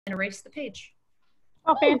erase the page.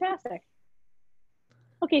 Oh, fantastic.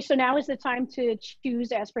 Okay, so now is the time to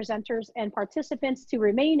choose as presenters and participants to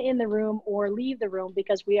remain in the room or leave the room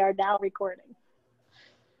because we are now recording.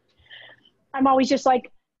 I'm always just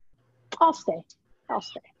like, I'll stay. I hope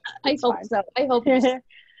so. I hope so.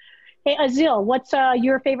 Hey, Azil, what's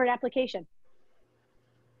your favorite application?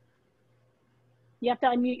 You have to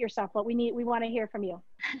unmute yourself, but we want to hear from you.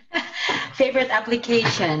 Favorite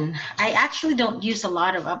application? I actually don't use a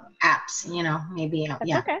lot of apps, maybe. That's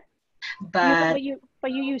yeah. okay. But you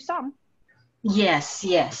use some. Yes.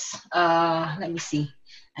 Let me see.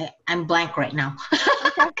 I'm blank right now.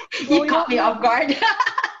 Okay. You caught me off guard.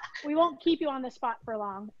 We won't keep you on the spot for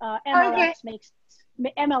long. Okay.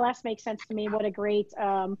 MLS makes sense to me. What a great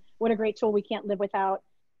tool we can't live without.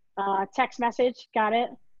 Text message, got it.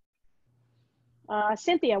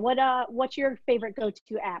 Cynthia, what's your favorite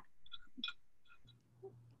go-to app?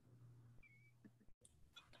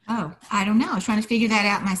 Oh, I don't know. I was trying to figure that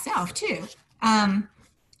out myself too.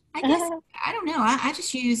 I guess, I don't know. I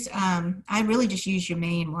just use, I really just use your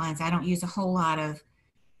main ones. I don't use a whole lot of,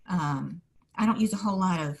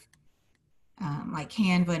 like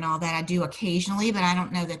Canva and all that. I do occasionally, but I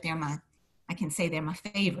don't know that I can say they're my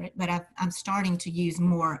favorite, but I'm starting to use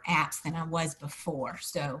more apps than I was before.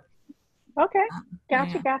 So. Okay.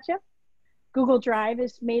 Gotcha. Google Drive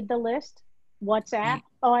has made the list. WhatsApp. Right.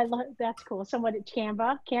 Oh, I love, that's cool. Someone at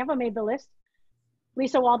Canva made the list.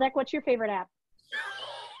 Lisa Waldeck, what's your favorite app?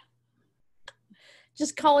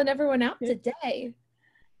 Just calling everyone out today.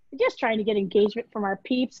 Just trying to get engagement from our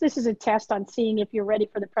peeps. This is a test on seeing if you're ready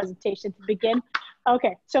for the presentation to begin.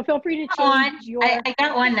 Okay, so feel free to change your... I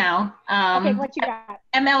got one now. Okay, what you got?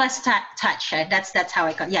 MLS Touch. That's how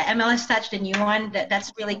I call it. Yeah, MLS Touch, the new one.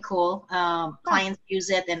 That's really cool. Clients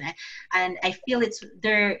use it, and I feel it's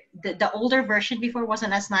the older version before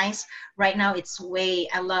wasn't as nice. Right now, it's way.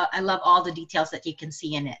 I love all the details that you can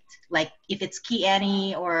see in it. Like if it's key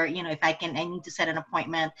any, or if I need to set an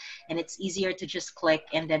appointment, and it's easier to just click,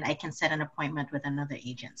 and then I can set an appointment with another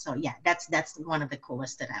agent. So yeah, that's one of the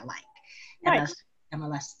coolest that I like. Nice.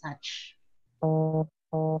 MLS Touch.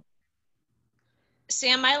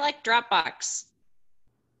 Sam, I like Dropbox.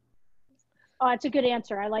 Oh, it's a good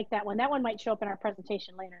answer. I like that one. That one might show up in our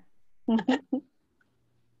presentation later.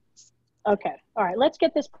 Okay. All right. Let's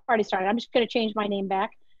get this party started. I'm just going to change my name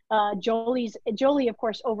back. Joli, of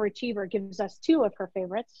course, overachiever, gives us two of her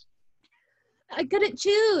favorites. I couldn't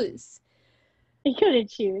choose. You couldn't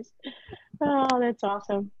choose. Oh, that's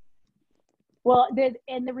awesome. Well,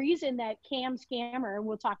 the reason that Cam Scammer, and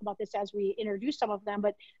we'll talk about this as we introduce some of them,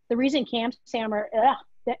 but the reason Cam Scammer,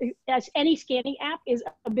 as any scanning app, is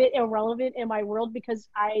a bit irrelevant in my world because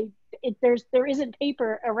there isn't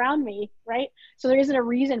paper around me, right? So there isn't a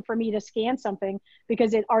reason for me to scan something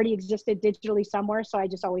because it already existed digitally somewhere. So I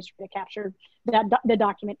just always try to capture the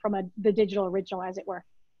document from the digital original, as it were.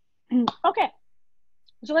 Okay,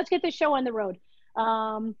 so let's get this show on the road.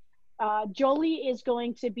 Joli is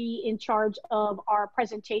going to be in charge of our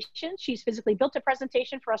presentation. She's physically built a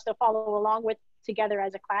presentation for us to follow along with together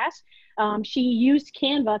as a class. She used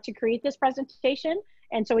Canva to create this presentation,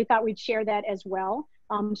 and so we thought we'd share that as well,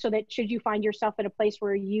 so that should you find yourself in a place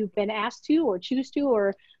where you've been asked to or choose to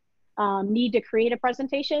or need to create a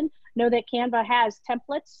presentation, know that Canva has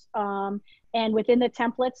templates, and within the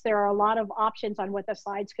templates, there are a lot of options on what the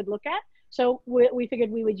slides could look at. So we figured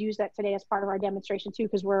we would use that today as part of our demonstration too,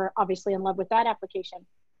 because we're obviously in love with that application.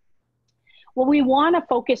 What we want to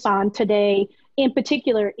focus on today in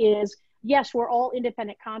particular is, yes, we're all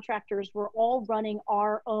independent contractors. We're all running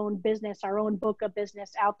our own business, our own book of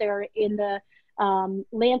business out there in the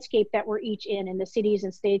landscape that we're each in the cities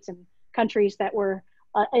and states and countries that we're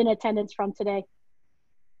in attendance from today.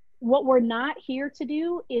 What we're not here to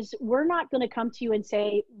do is we're not going to come to you and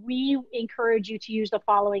say, we encourage you to use the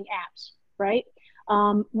following apps. Right?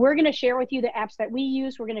 We're going to share with you the apps that we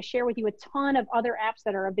use. We're going to share with you a ton of other apps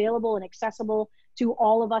that are available and accessible to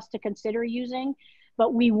all of us to consider using.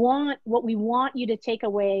 But what we want you to take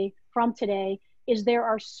away from today is there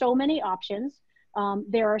are so many options.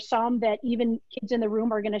 There are some that even kids in the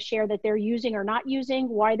room are going to share that they're using or not using,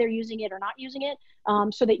 why they're using it or not using it,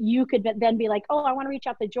 so that you could then be like, oh, I want to reach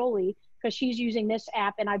out to Joli because she's using this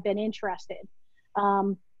app and I've been interested.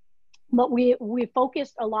 But we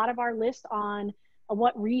focused a lot of our list on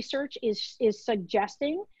what research is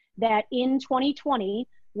suggesting that in 2020,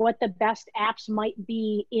 what the best apps might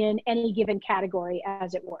be in any given category,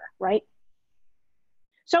 as it were, right?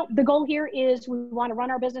 So the goal here is we want to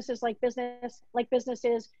run our businesses like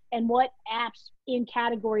businesses, and what apps in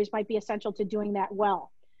categories might be essential to doing that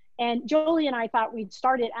well. And Joli and I thought we'd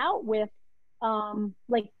start it out with,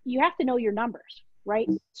 like, you have to know your numbers, right?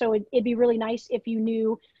 So it'd be really nice if you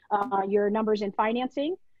knew your numbers in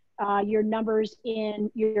financing, your numbers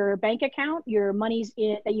in your bank account, your monies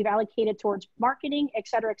that you've allocated towards marketing, et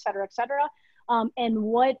cetera, et cetera, et cetera. And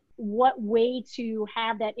what way to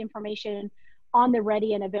have that information on the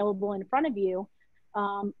ready and available in front of you.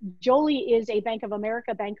 Joli is a Bank of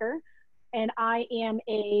America banker, and I am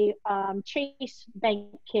a Chase Bank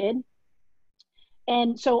kid.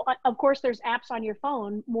 And so, of course, there's apps on your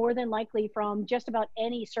phone, more than likely from just about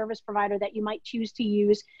any service provider that you might choose to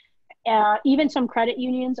use. Even some credit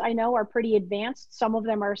unions I know are pretty advanced. Some of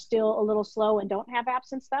them are still a little slow and don't have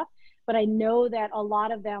apps and stuff, but I know that a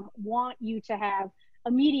lot of them want you to have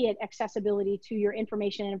immediate accessibility to your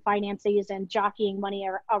information and finances and jockeying money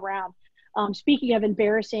around. Speaking of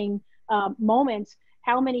embarrassing moments,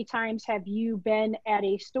 how many times have you been at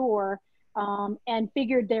a store and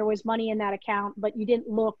figured there was money in that account, but you didn't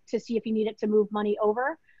look to see if you needed to move money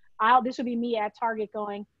over? This would be me at Target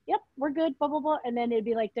going, yep, we're good, blah, blah, blah. And then it'd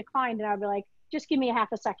be like declined. And I'd be like, just give me a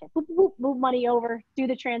half a second. Boop, boop, move money over, do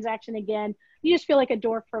the transaction again. You just feel like a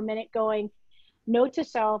dork for a minute going, note to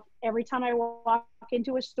self, every time I walk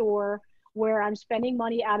into a store where I'm spending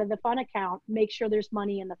money out of the fun account, make sure there's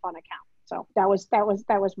money in the fun account. So that was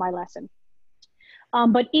my lesson.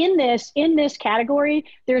 But in this category,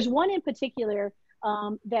 there's one in particular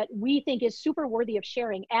that we think is super worthy of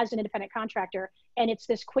sharing as an independent contractor. And it's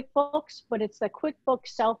this QuickBooks, but it's the QuickBooks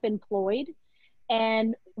Self-Employed.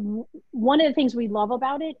 And one of the things we love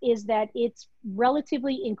about it is that it's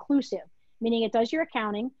relatively inclusive, meaning it does your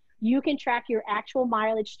accounting. You can track your actual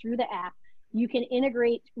mileage through the app. You can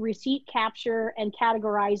integrate receipt capture and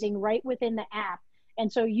categorizing right within the app.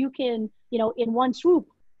 And so you can, in one swoop,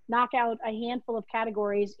 knock out a handful of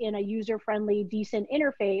categories in a user-friendly, decent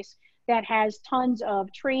interface that has tons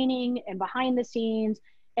of training and behind the scenes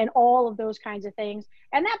and all of those kinds of things.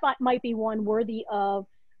 And that might be one worthy of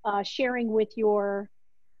sharing with your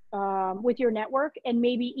network, and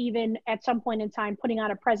maybe even at some point in time putting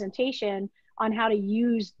on a presentation on how to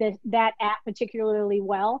use that app particularly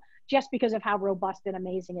well, just because of how robust and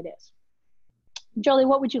amazing it is. Joli,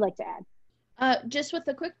 what would you like to add? Just with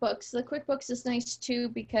the QuickBooks is nice too,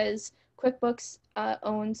 because QuickBooks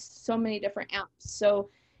owns so many different apps. So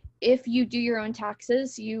if you do your own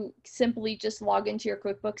taxes, you simply just log into your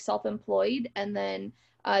QuickBooks Self-Employed, and then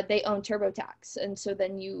they own TurboTax. And so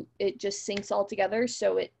then it just syncs all together.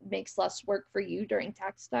 So it makes less work for you during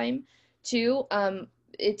tax time too.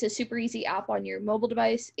 It's a super easy app on your mobile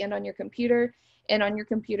device and on your computer. And on your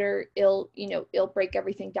computer, it'll break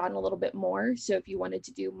everything down a little bit more. So if you wanted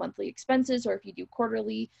to do monthly expenses, or if you do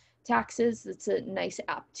quarterly taxes, it's a nice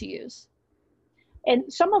app to use.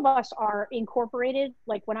 And some of us are incorporated.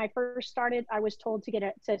 Like when I first started, I was told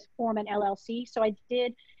to form an LLC. So I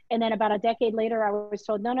did. And then about a decade later, I was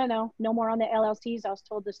told, no more on the LLCs. I was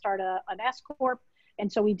told to start an S Corp.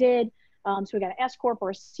 And so we did. So we got an S Corp or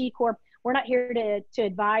a C Corp. We're not here to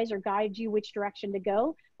advise or guide you which direction to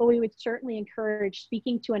go, but we would certainly encourage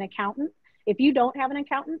speaking to an accountant. If you don't have an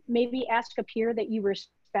accountant, maybe ask a peer that you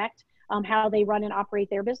respect how they run and operate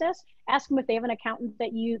their business. Ask them if they have an accountant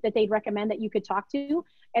that they'd recommend that you could talk to,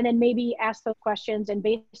 and then maybe ask those questions, and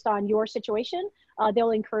based on your situation,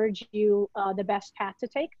 they'll encourage you the best path to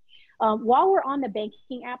take. While we're on the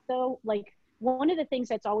banking app though, like one of the things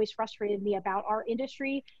that's always frustrated me about our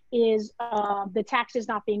industry is the taxes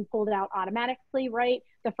not being pulled out automatically, right?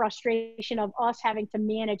 The frustration of us having to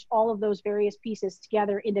manage all of those various pieces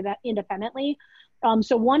together independently.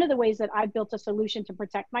 So one of the ways that I've built a solution to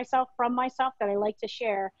protect myself from myself that I like to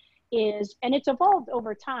share is, and it's evolved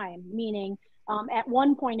over time, meaning at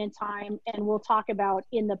one point in time, and we'll talk about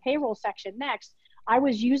in the payroll section next, I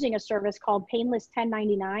was using a service called Painless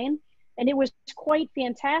 1099. And it was quite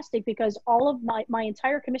fantastic because all of my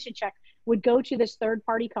entire commission check would go to this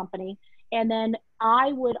third-party company. And then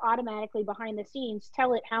I would automatically behind the scenes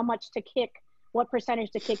tell it how much to kick, what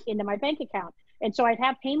percentage to kick into my bank account. And so I'd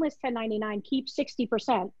have Painless 1099 keep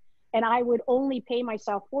 60%, and I would only pay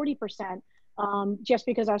myself 40% just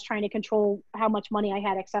because I was trying to control how much money I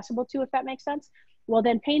had accessible to, if that makes sense. Well,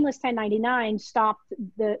 then Painless 1099 stopped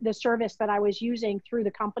the service that I was using through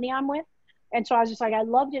the company I'm with. And so I was just like, I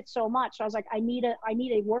loved it so much. So I was like, I need a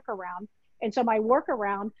workaround. And so my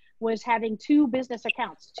workaround was having two business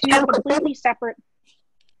accounts, two completely separate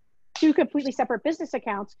business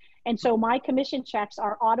accounts. And so my commission checks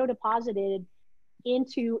are auto deposited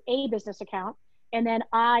into a business account. And then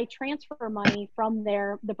I transfer money from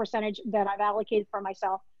there, the percentage that I've allocated for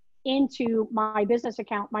myself, into my business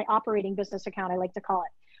account, my operating business account, I like to call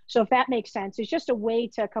it. So if that makes sense, it's just a way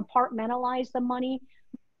to compartmentalize the money,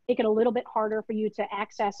 make it a little bit harder for you to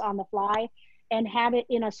access on the fly, and have it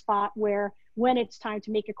in a spot where when it's time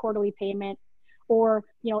to make a quarterly payment, or,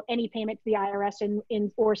 you know, any payment to the IRS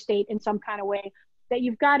in or state in some kind of way, that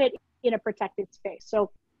you've got it in a protected space.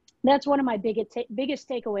 So that's one of my biggest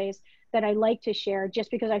takeaways that I like to share,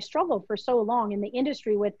 just because I struggled for so long in the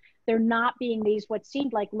industry with there not being these what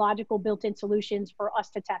seemed like logical built-in solutions for us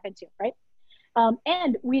to tap into, right?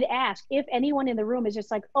 And we'd ask if anyone in the room is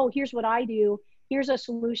just like, oh, here's what I do, here's a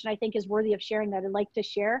solution I think is worthy of sharing that I'd like to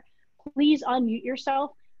share, please unmute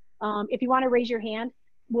yourself. If you want to raise your hand,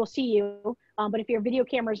 we'll see you. But if your video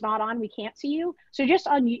camera is not on, we can't see you. So just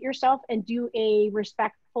unmute yourself and do a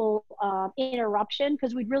respectful interruption,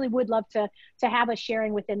 because we really would love to have a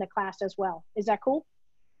sharing within the class as well. Is that cool?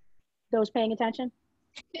 Those paying attention?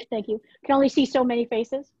 Thank you. Can only see so many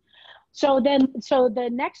faces. So the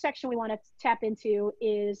next section we want to tap into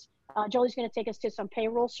is Joli's going to take us to some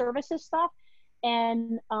payroll services stuff.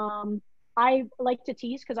 And I like to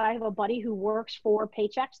tease because I have a buddy who works for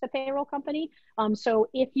Paychex, the payroll company. So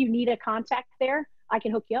if you need a contact there, I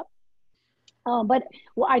can hook you up. But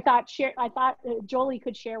I thought Joli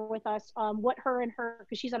could share with us what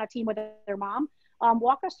because she's on a team with their mom.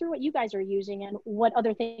 Walk us through what you guys are using and what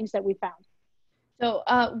other things that we found. So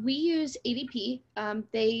we use ADP.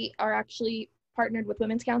 They are actually partnered with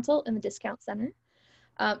Women's Council and the Discount Center.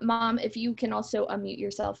 Mom, if you can also unmute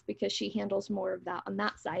yourself, because she handles more of that on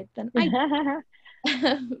that side than I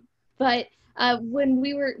do. But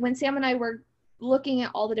when Sam and I were looking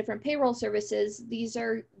at all the different payroll services, these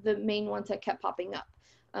are the main ones that kept popping up,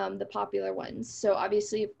 the popular ones. So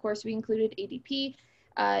obviously, of course, we included ADP,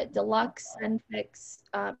 Deluxe, Zenfix,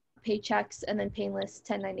 Paychex, and then Painless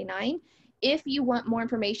 1099. If you want more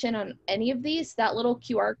information on any of these, that little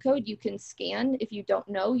QR code you can scan. If you don't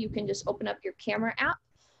know, you can just open up your camera app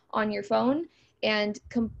on your phone and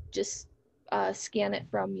just scan it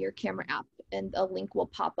from your camera app, and a link will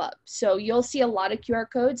pop up. So you'll see a lot of QR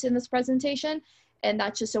codes in this presentation, and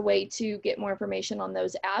that's just a way to get more information on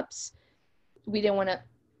those apps. We didn't want to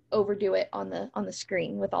overdo it on the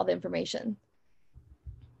screen with all the information.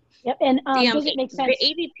 Yep, and does it make sense?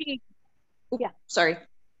 The ADP. Yeah. Sorry.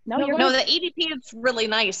 No, the ADP is really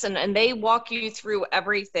nice, and they walk you through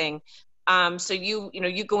everything. So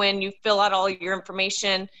you go in, you fill out all your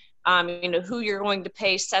information, who you're going to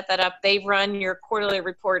pay, set that up. They run your quarterly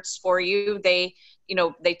reports for you. They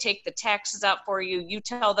take the taxes out for you. You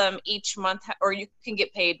tell them each month, or you can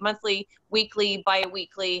get paid monthly, weekly,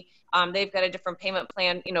 bi-weekly. They've got a different payment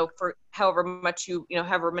plan, for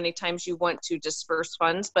however many times you want to disperse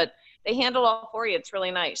funds, but they handle all for you. It's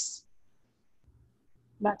really nice.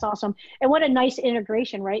 That's awesome. And what a nice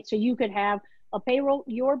integration, right? So you could have a payroll,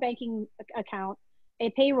 your banking account,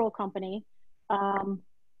 a payroll company, an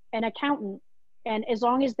accountant, and as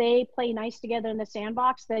long as they play nice together in the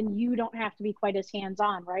sandbox, then you don't have to be quite as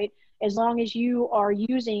hands-on, right? As long as you are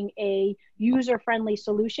using a user-friendly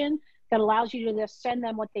solution that allows you to just send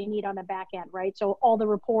them what they need on the back end, right? So all the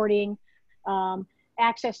reporting,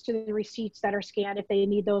 access to the receipts that are scanned if they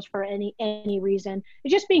need those for any reason.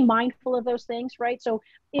 It's just being mindful of those things, right? So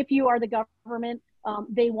if you are the government,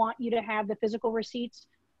 they want you to have the physical receipts.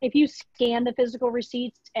 If you scan the physical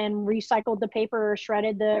receipts and recycled the paper or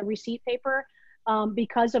shredded the receipt paper,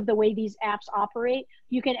 because of the way these apps operate,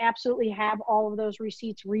 you can absolutely have all of those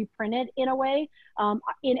receipts reprinted in a way.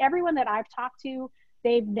 In everyone that I've talked to,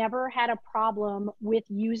 they've never had a problem with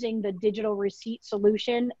using the digital receipt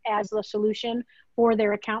solution as the solution for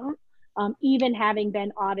their accountant, even having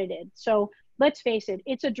been audited. So let's face it,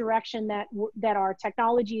 it's a direction that our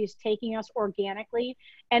technology is taking us organically.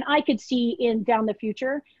 And I could see down the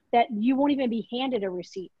future that you won't even be handed a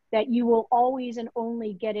receipt, that you will always and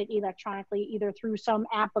only get it electronically, either through some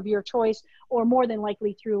app of your choice or more than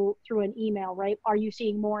likely through an email, right? Are you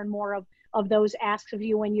seeing more and more of those asks of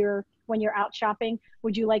you when you're out shopping?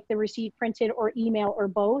 Would you like the receipt printed or email or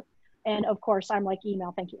both? And of course, I'm like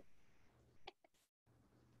email, thank you.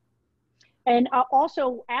 And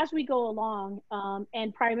also, as we go along,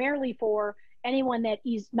 and primarily for anyone that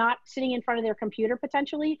is not sitting in front of their computer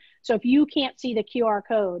potentially, so if you can't see the QR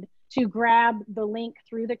code, to grab the link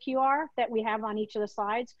through the QR that we have on each of the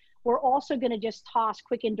slides, we're also going to just toss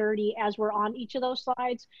quick and dirty as we're on each of those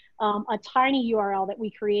slides, a tiny URL that we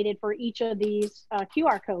created for each of these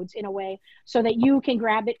QR codes in a way so that you can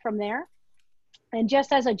grab it from there. And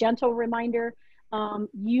just as a gentle reminder,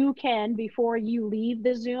 you can, before you leave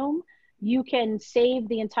the Zoom, you can save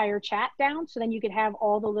the entire chat down, so then you can have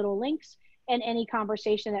all the little links and any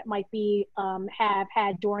conversation that might be have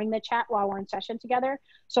had during the chat while we're in session together.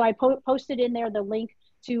 So I posted in there the link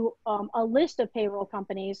to a list of payroll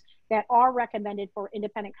companies that are recommended for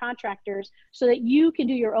independent contractors, so that you can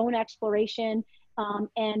do your own exploration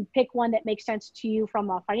and pick one that makes sense to you from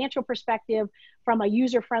a financial perspective, from a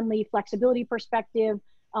user-friendly flexibility perspective,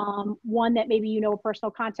 one that maybe you know a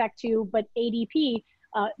personal contact to, but ADP,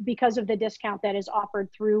 because of the discount that is offered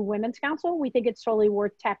through Women's Council, we think it's totally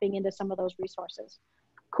worth tapping into some of those resources.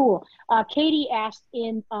 Cool. Katie asked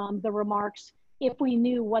in the remarks if we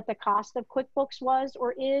knew what the cost of QuickBooks was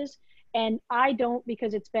or is, and I don't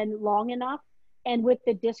because it's been long enough. And with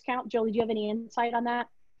the discount, Jolie, do you have any insight on that?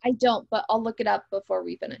 I don't, but I'll look it up before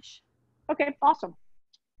we finish. Okay, awesome.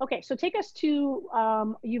 Okay, so take us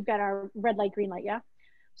to, you've got our red light, green light, yeah?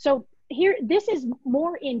 So here, this is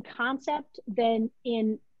more in concept than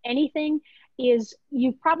in anything, is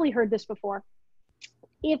you've probably heard this before.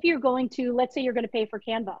 If you're going to, let's say you're going to pay for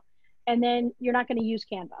Canva, and then you're not going to use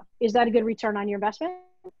Canva, is that a good return on your investment?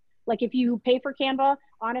 Like if you pay for Canva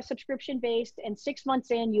on a subscription based and 6 months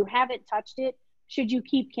in, you haven't touched it, should you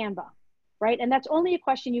keep Canva, right? And that's only a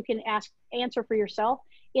question you can answer for yourself,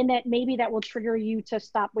 in that maybe that will trigger you to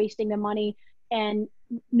stop wasting the money and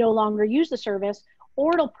no longer use the service,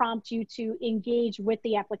 or it'll prompt you to engage with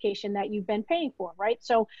the application that you've been paying for, right?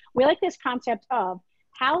 So we like this concept of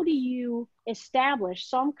how do you establish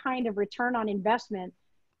some kind of return on investment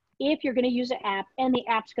if you're going to use an app and the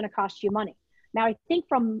app's going to cost you money. Now, I think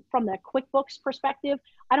from the QuickBooks perspective,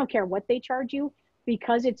 I don't care what they charge you,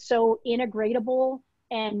 because it's so integratable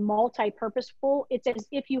and multi-purposeful. It's as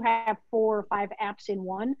if you have 4 or 5 apps in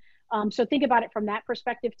one. So think about it from that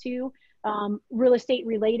perspective too. Real estate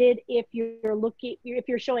related, if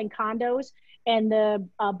you're showing condos and the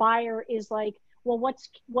buyer is like, well,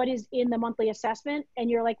 what is in the monthly assessment? And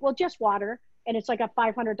you're like, well, just water. And it's like a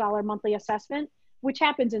 $500 monthly assessment, which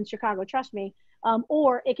happens in Chicago, trust me.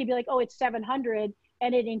 Or it could be like, oh, it's $700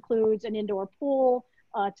 and it includes an indoor pool,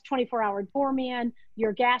 it's a 24-hour doorman,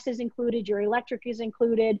 your gas is included, your electric is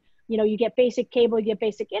included, you know, you get basic cable, you get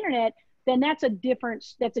basic internet, then that's a different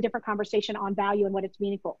conversation on value and what it's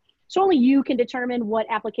meaningful. So only you can determine what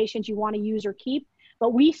applications you want to use or keep,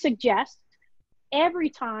 but we suggest every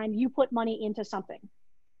time you put money into something,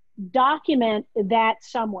 document that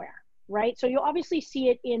somewhere, right? So you'll obviously see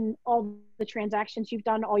it in all the transactions you've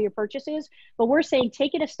done, all your purchases, but we're saying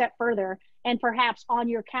take it a step further and perhaps on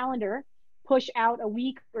your calendar, push out a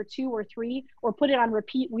week or 2 or 3, or put it on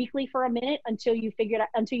repeat weekly for a minute until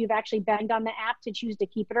you've actually banged on the app to choose to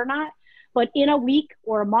keep it or not. But in a week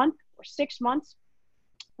or a month or 6 months,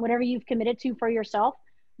 whatever you've committed to for yourself,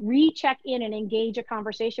 recheck in and engage a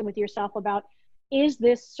conversation with yourself about, is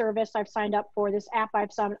this service I've signed up for, this app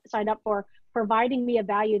I've signed up for, providing me a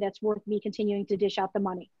value that's worth me continuing to dish out the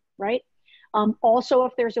money, right? Also,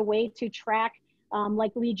 if there's a way to track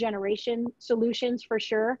like lead generation solutions, for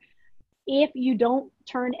sure. If you don't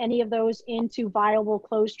turn any of those into viable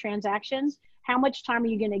closed transactions, how much time are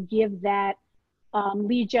you going to give that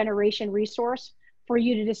lead generation resource for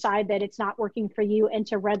you to decide that it's not working for you and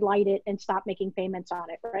to red light it and stop making payments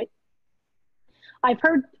on it, right? I've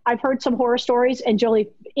heard some horror stories, and Jolie,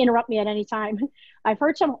 interrupt me at any time. I've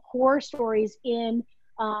heard some horror stories in,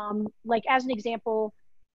 like as an example,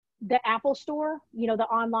 the Apple Store, you know, the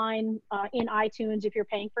online in iTunes, if you're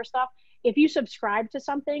paying for stuff, if you subscribe to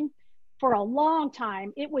something, for a long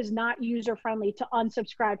time, it was not user-friendly to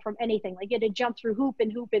unsubscribe from anything. Like you had to jump through hoop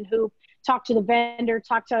and hoop and hoop, talk to the vendor,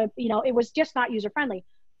 you know, it was just not user-friendly.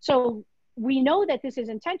 So we know that this is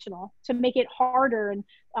intentional to make it harder,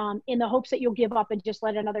 and in the hopes that you'll give up and just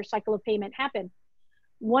let another cycle of payment happen.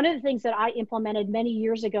 One of the things that I implemented many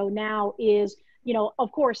years ago now is, you know,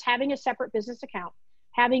 of course, having a separate business account,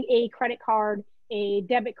 having a credit card, a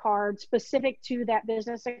debit card specific to that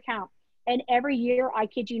business account. And every year, I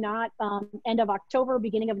kid you not, end of October,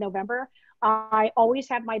 beginning of November, I always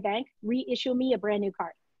have my bank reissue me a brand new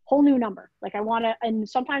card, whole new number. Like I want to, and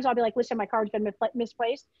sometimes I'll be like, listen, my card's been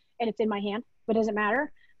misplaced and it's in my hand, but it doesn't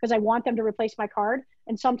matter because I want them to replace my card.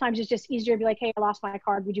 And sometimes it's just easier to be like, hey, I lost my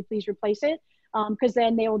card. Would you please replace it? Because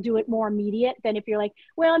then they will do it more immediate than if you're like,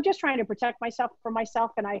 well, I'm just trying to protect myself from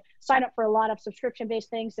myself. And I sign up for a lot of subscription-based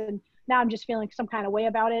things. And now I'm just feeling some kind of way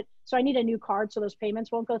about it. So I need a new card so those payments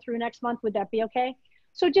won't go through next month. Would that be okay?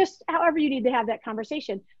 So just however you need to have that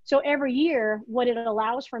conversation. So every year, what it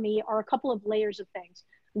allows for me are a couple of layers of things.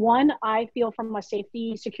 One, I feel from a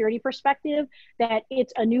safety security perspective that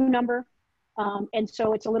it's a new number. And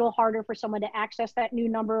so it's a little harder for someone to access that new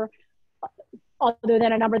number other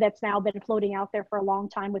than a number that's now been floating out there for a long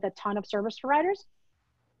time with a ton of service providers.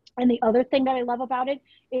 And the other thing that I love about it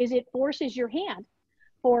is it forces your hand.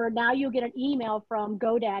 For now, you'll get an email from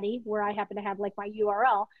GoDaddy, where I happen to have like my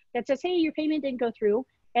URL, that says, hey, your payment didn't go through.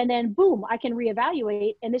 And then boom, I can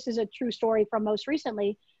reevaluate. And this is a true story from most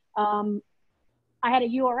recently. I had a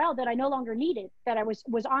URL that I no longer needed, that I was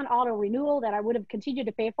on auto renewal, that I would have continued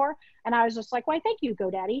to pay for. And I was just like, why, thank you,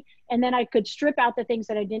 GoDaddy. And then I could strip out the things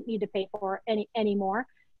that I didn't need to pay for anymore.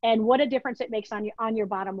 And what a difference it makes on your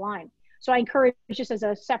bottom line. So I encourage, just as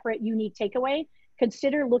a separate, unique takeaway,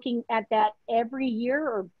 consider looking at that every year,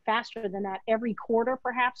 or faster than that, every quarter,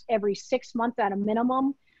 perhaps every 6 months at a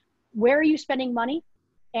minimum. Where are you spending money?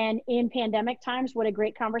 And in pandemic times, what a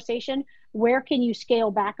great conversation. Where can you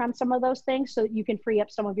scale back on some of those things so that you can free up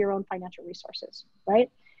some of your own financial resources, right?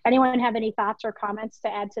 Anyone have any thoughts or comments to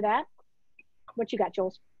add to that? What you got,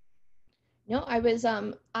 Jules? No, I was,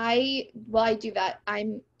 I do that.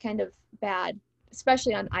 I'm kind of bad,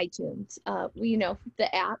 especially on iTunes. You know, the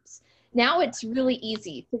apps. Now it's really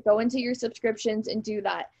easy to go into your subscriptions and do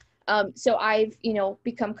that. So I've, you know,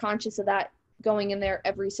 become conscious of that, going in there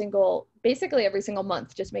basically every single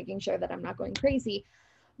month, just making sure that I'm not going crazy.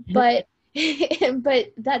 But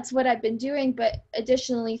but that's what I've been doing. But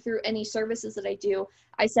additionally, through any services that I do,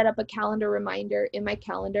 I set up a calendar reminder in my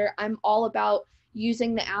calendar. I'm all about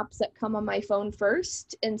using the apps that come on my phone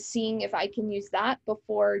first and seeing if I can use that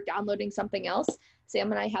before downloading something else.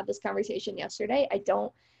 Sam and I had this conversation yesterday.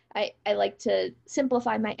 I like to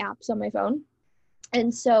simplify my apps on my phone.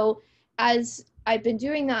 And so as I've been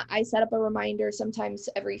doing that, I set up a reminder sometimes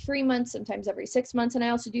every 3 months, sometimes every 6 months. And I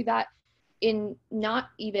also do that in not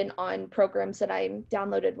even on programs that I'm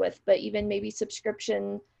downloaded with, but even maybe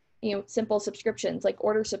subscription, you know, simple subscriptions like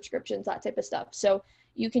order subscriptions, that type of stuff. So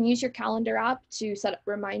you can use your calendar app to set up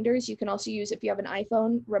reminders. You can also use, if you have an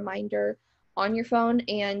iPhone, reminder on your phone.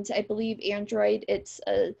 And I believe Android, it's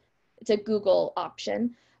a Google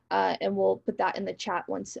option. And we'll put that in the chat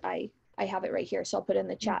once I have it right here. So I'll put it in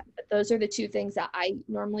the chat. But those are the two things that I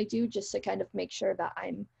normally do, just to kind of make sure that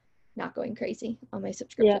I'm not going crazy on my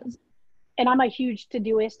subscriptions. Yeah. And I'm a huge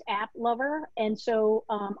Todoist app lover. And so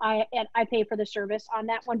I pay for the service on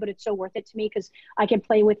that one, but it's so worth it to me because I can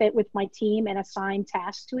play with it with my team and assign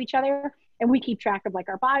tasks to each other. And we keep track of like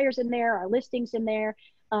our buyers in there, our listings in there.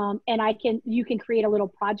 And you can create a little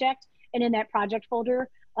project. And in that project folder,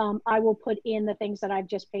 I will put in the things that I've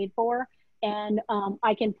just paid for. And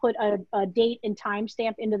I can put a date and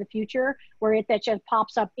timestamp into the future where that just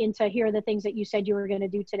pops up into, here are the things that you said you were going to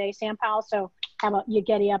do today, Sam Powell. So how about you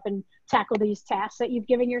get up and tackle these tasks that you've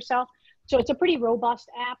given yourself? So it's a pretty robust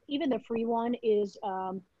app. Even the free one is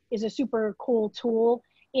a super cool tool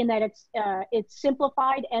in that it's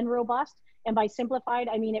simplified and robust. And by simplified,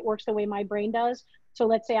 I mean it works the way my brain does. So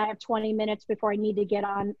let's say I have 20 minutes before I need to get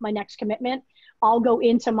on my next commitment. I'll go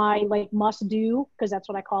into my like must do, because that's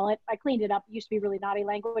what I call it. I cleaned it up. It used to be really naughty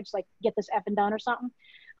language, like get this effing done or something.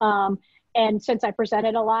 And since I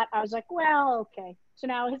presented a lot, I was like, well, okay. So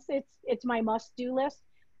now it's my must do list.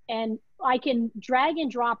 And I can drag and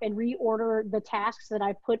drop and reorder the tasks that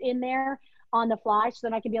I put in there on the fly, so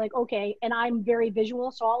then I can be like, okay, and I'm very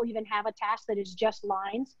visual, so I'll even have a task that is just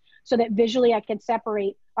lines so that visually I can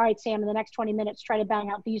separate, all right, Sam, in the next 20 minutes, try to bang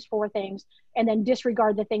out these 4 things and then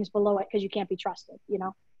disregard the things below it because you can't be trusted, you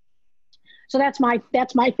know? So that's my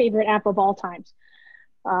favorite app of all times.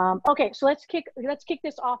 Okay, so let's kick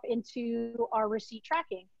this off into our receipt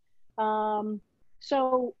tracking.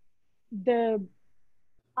 So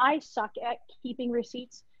I suck at keeping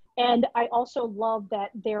receipts. And I also love that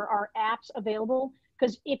there are apps available,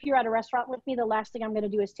 because if you're at a restaurant with me, the last thing I'm going to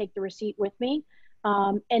do is take the receipt with me.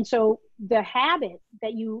 And so the habit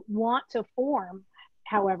that you want to form,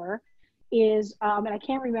 however, is, and I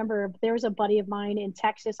can't remember, there was a buddy of mine in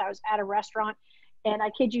Texas. I was at a restaurant, and I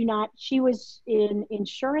kid you not, she was in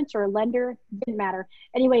insurance or a lender, didn't matter.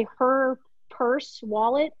 Anyway, her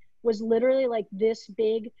wallet was literally like this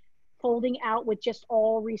big, folding out with just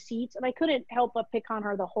all receipts, and I couldn't help but pick on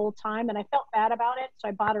her the whole time, and I felt bad about it, so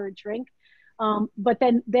I bought her a drink. But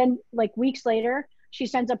then like weeks later, she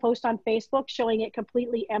sends a post on Facebook showing it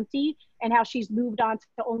completely empty and how she's moved on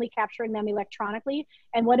to only capturing them electronically,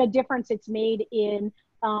 and what a difference it's made in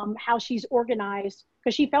how she's organized,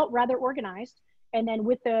 because she felt rather organized. And then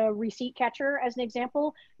with the receipt catcher as an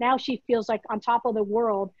example, now she feels like on top of the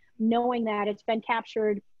world, knowing that it's been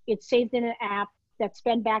captured, it's saved in an app that's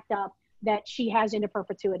been backed up, that she has into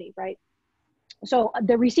perpetuity, right? So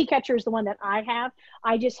the receipt catcher is the one that I have.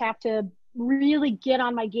 I just have to really get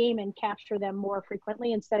on my game and capture them more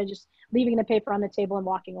frequently instead of just leaving the paper on the table and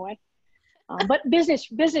walking away. But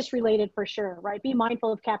business related for sure, right? Be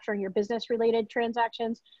mindful of capturing your business related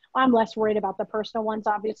transactions. I'm less worried about the personal ones,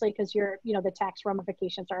 obviously, because the tax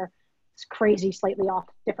ramifications are crazy, slightly off,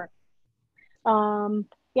 different.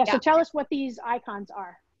 Yeah. So tell us what these icons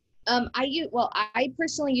are. I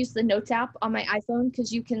personally use the Notes app on my iPhone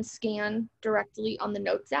because you can scan directly on the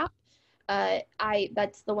Notes app.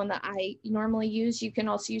 That's the one that I normally use. You can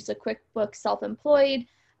also use the QuickBooks Self-Employed,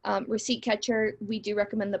 Receipt Catcher. We do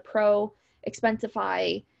recommend the Pro,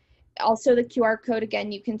 Expensify. Also the QR code,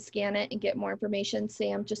 again, you can scan it and get more information.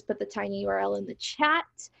 Sam just put the tiny URL in the chat.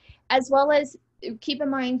 As well as keep in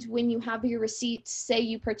mind when you have your receipts, say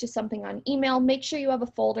you purchase something on email, make sure you have a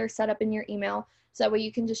folder set up in your email so that way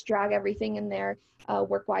you can just drag everything in there,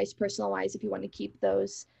 work-wise, personal-wise, if you want to keep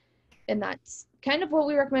those. And that's kind of what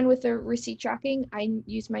we recommend with the receipt tracking. I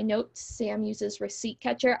use my notes. Sam uses Receipt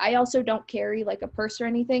Catcher. I also don't carry like a purse or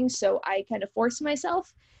anything, so I kind of force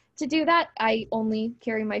myself to do that. I only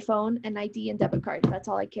carry my phone and ID and debit card. That's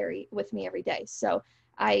all I carry with me every day. So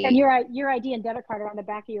and your ID and debit card are on the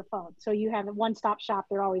back of your phone, so you have a one-stop shop.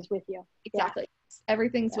 They're always with you. Exactly. Yeah.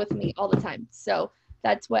 Everything's with me all the time. So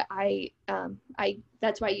that's what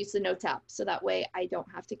that's why I use the Notes app, so that way I don't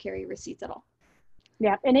have to carry receipts at all.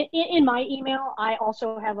 Yeah, and in my email, I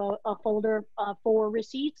also have a folder for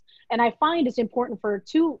receipts, and I find it's important for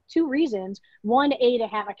two reasons. One, to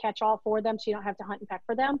have a catch-all for them, so you don't have to hunt and peck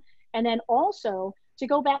for them, and then also to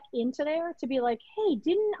go back into there to be like, hey,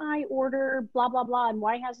 didn't I order blah blah blah, and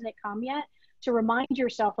why hasn't it come yet? To remind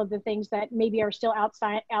yourself of the things that maybe are still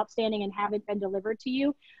outstanding and haven't been delivered to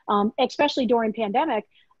you. Especially during pandemic,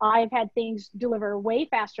 I've had things deliver way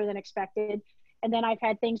faster than expected. And then I've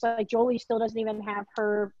had things like Joli still doesn't even have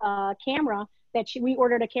her camera that we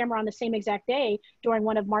ordered a camera on the same exact day during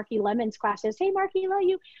one of Marky Lemon's classes. Hey, Marky, love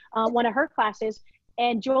you. One of her classes,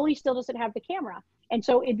 and Joli still doesn't have the camera. And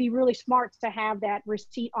so it'd be really smart to have that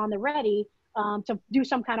receipt on the ready to do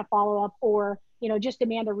some kind of follow-up, or, just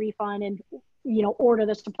demand a refund and, order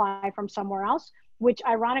the supply from somewhere else, which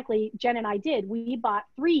ironically, Jen and I did. We bought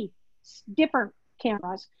 3 different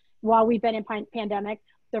cameras while we've been in pandemic.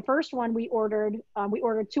 The first one we ordered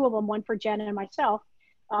 2 of them, one for Jen and myself.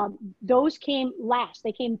 Those came last,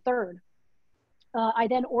 they came third. I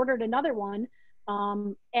then ordered another one,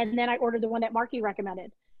 and then I ordered the one that Marky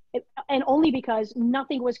recommended. And only because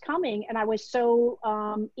nothing was coming, and I was so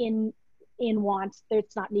in want,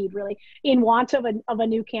 it's not need really, in want of a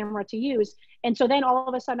new camera to use. And so then all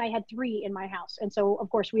of a sudden I had 3 in my house. And so of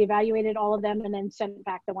course we evaluated all of them and then sent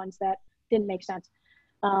back the ones that didn't make sense.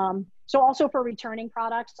 So also for returning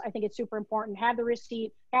products, I think it's super important, have the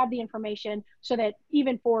receipt, have the information, so that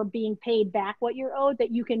even for being paid back what you're owed,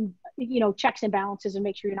 that you can, checks and balances and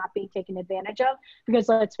make sure you're not being taken advantage of. Because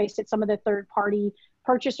let's face it, some of the third-party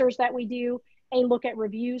purchasers that we do, look at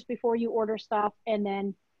reviews before you order stuff and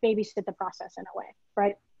then babysit the process in a way,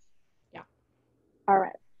 right? Yeah. All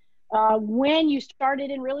right. When you started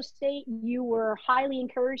in real estate, you were highly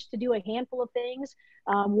encouraged to do a handful of things.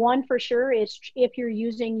 One for sure is if you're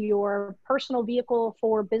using your personal vehicle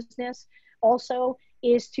for business, also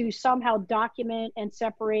is to somehow document and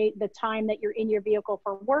separate the time that you're in your vehicle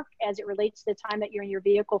for work as it relates to the time that you're in your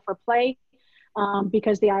vehicle for play,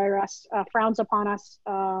 because the IRS frowns upon us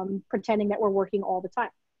pretending that we're working all the time.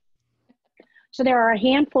 So there are a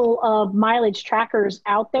handful of mileage trackers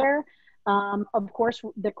out there. Of course,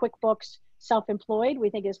 the QuickBooks Self-Employed, we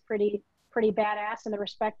think is pretty badass in the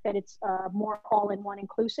respect that it's more all-in-one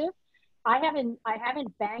inclusive. I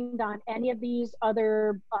haven't banged on any of these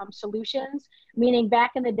other solutions, meaning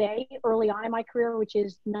back in the day, early on in my career, which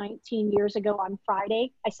is 19 years ago on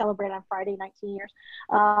Friday, I celebrate on Friday, 19 years.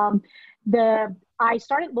 I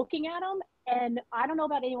started looking at them, and I don't know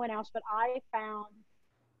about anyone else, but I found,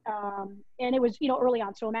 and it was, early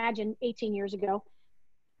on. So imagine 18 years ago,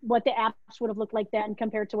 what the apps would have looked like then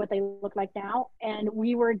compared to what they look like now. And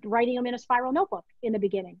we were writing them in a spiral notebook in the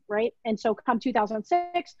beginning, right? And so come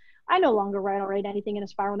 2006, I no longer write anything in a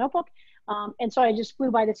spiral notebook. And so I just flew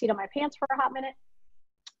by the seat of my pants for a hot minute.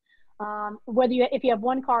 If you have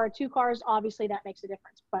 1 car or 2 cars, obviously that makes a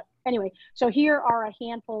difference. But anyway, so here are a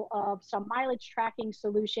handful of some mileage tracking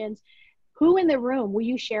solutions. Who in the room, will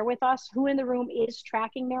you share with us, who in the room is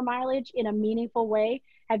tracking their mileage in a meaningful way?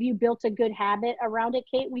 Have you built a good habit around it,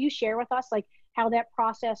 Kate? Will you share with us like how that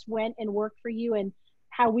process went and worked for you, and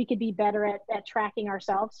how we could be better at tracking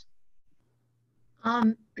ourselves?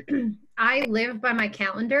 I live by my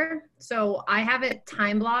calendar, so I have it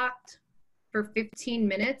time blocked for 15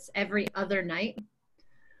 minutes every other night.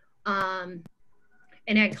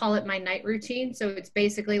 And I call it my night routine. So it's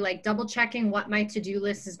basically like double checking what my to-do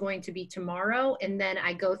list is going to be tomorrow. And then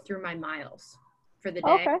I go through my miles for the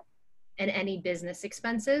day. Okay. And any business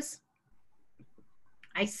expenses.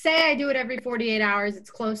 I say I do it every 48 hours. It's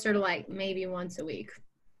closer to like maybe once a week.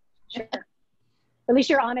 Sure. At least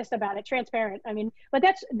you're honest about it, transparent. I mean, but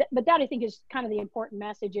that I think is kind of the important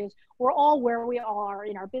message is we're all where we are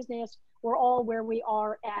in our business. We're all where we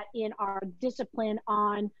are at in our discipline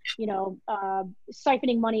on,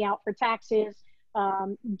 siphoning money out for taxes,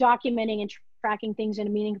 documenting and tracking things in a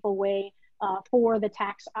meaningful way for the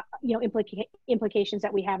tax, implications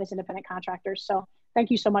that we have as independent contractors. So thank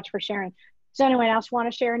you so much for sharing. Does anyone else want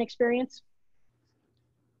to share an experience?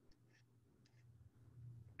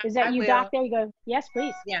 Is that you, Doc? There you go. Yes,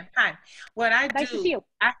 please. Yeah. Hi. What I do. Nice to see you.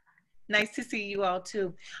 Nice to see you all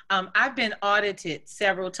too. I've been audited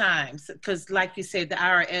several times because, like you said, the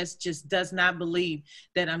IRS just does not believe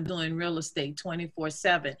that I'm doing real estate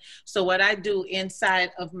 24/7. So what I do inside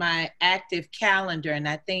of my active calendar, and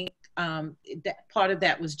I think that part of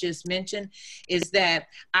that was just mentioned, is that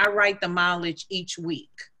I write the mileage each week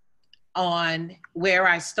on where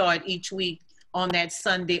I start each week on that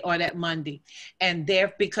Sunday or that Monday. And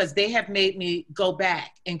because they have made me go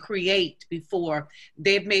back and create before,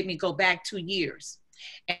 they've made me go back 2 years.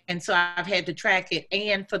 And so I've had to track it.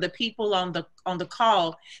 And for the people on the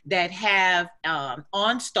call that have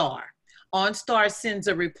OnStar sends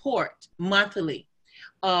a report monthly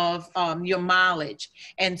of your mileage.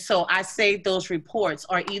 And so I save those reports,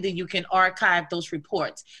 or either you can archive those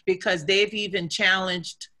reports, because they've even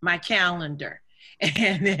challenged my calendar.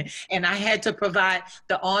 And I had to provide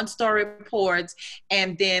the OnStar reports,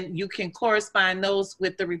 and then you can correspond those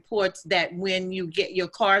with the reports that when you get your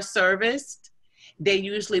car serviced, they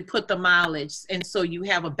usually put the mileage. And so you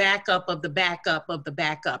have a backup of the backup of the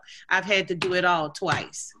backup. I've had to do it all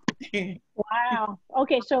twice. Wow.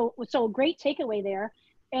 Okay. So great takeaway there.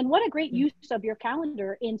 And what a great use of your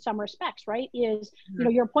calendar in some respects, right? Is,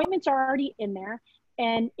 your appointments are already in there,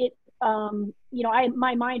 and it,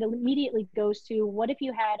 my mind immediately goes to, what if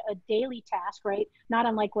you had a daily task, right? Not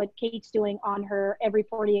unlike what Kate's doing on her every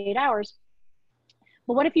 48 hours.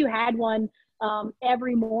 But what if you had one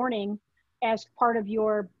every morning as part of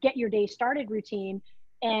your get your day started routine,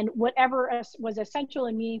 and whatever was essential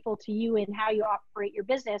and meaningful to you in how you operate your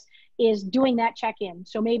business is doing that check-in.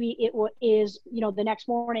 So maybe it is, the next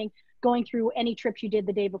morning going through any trips you did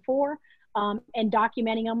the day before, and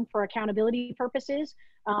documenting them for accountability purposes,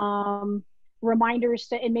 reminders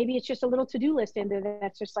and maybe it's just a little to-do list in there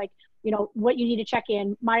that's just like, what you need to check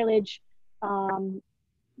in, mileage,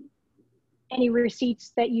 any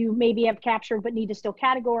receipts that you maybe have captured but need to still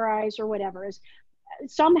categorize, or whatever. Is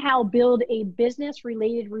somehow build a business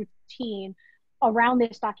related routine around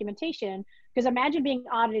this documentation. Because imagine being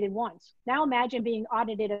audited once. Now imagine being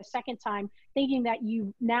audited a second time, thinking that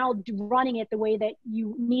you now running it the way that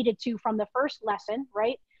you needed to from the first lesson,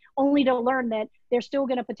 right? Only to learn that they're still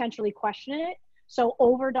going to potentially question it. So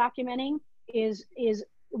over documenting is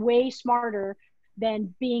way smarter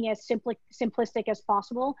than being as simplistic as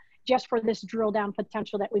possible, just for this drill down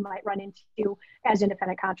potential that we might run into as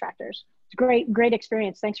independent contractors. It's great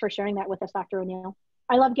experience. Thanks for sharing that with us, Dr. O'Neill.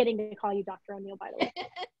 I love getting to call you Dr. O'Neill, by the way.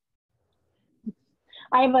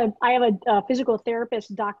 I have a physical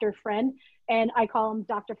therapist doctor friend, and I call him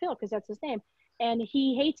Dr. Phil because that's his name. And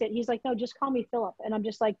he hates it. He's like, no, just call me Philip. And I'm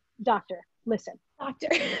just like, doctor, listen. Doctor.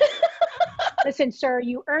 Listen, sir,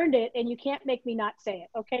 you earned it, and you can't make me not say it.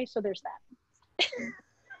 Okay, so there's that.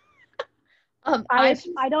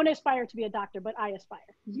 I don't aspire to be a doctor, but I aspire.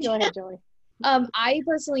 Go ahead, Joli. I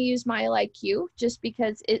personally use MyLIQ just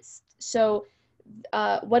because it's so,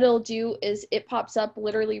 what it'll do is it pops up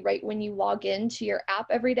literally right when you log into your app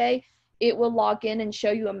every day. It will log in and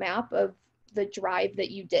show you a map of the drive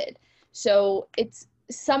that you did. So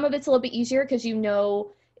some of it's a little bit easier because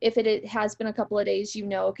if it has been a couple of days,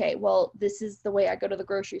 okay, well, this is the way I go to the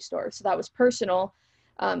grocery store. So that was personal.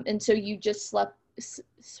 And so you just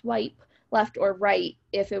swipe left or right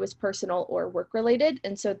if it was personal or work related.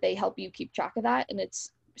 And so they help you keep track of that. And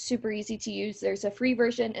it's super easy to use. There's a free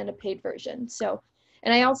version and a paid version. So,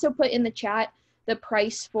 and I also put in the chat the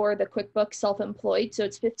price for the QuickBooks Self-Employed. So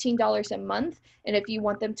it's $15 a month. And if you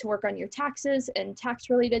want them to work on your taxes and tax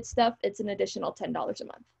related stuff, it's an additional $10 a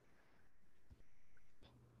month.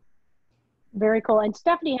 Very cool. And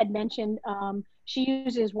Stephanie had mentioned she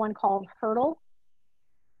uses one called Hurdle.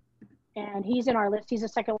 And he's in our list. He's the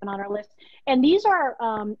second one on our list. And these are,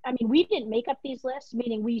 we didn't make up these lists,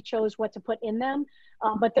 meaning we chose what to put in them,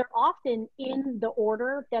 but they're often in the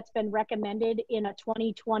order that's been recommended in a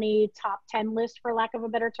 2020 top 10 list, for lack of a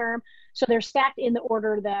better term. So they're stacked in the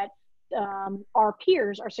order that our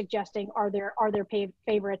peers are suggesting are their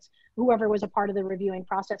favorites, whoever was a part of the reviewing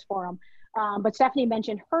process for them. But Stephanie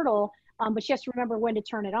mentioned Hurdle, but she has to remember when to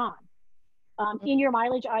turn it on. In your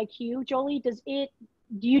mileage IQ, Joli,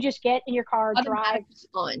 do you just get in your car, drive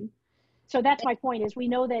on? So that's my point, is we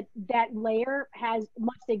know that that layer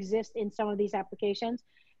must exist in some of these applications.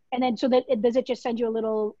 And then, so that does it just send you a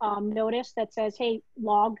little notice that says, hey,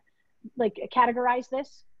 log, like categorize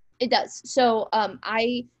this? It does. So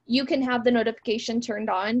you can have the notification turned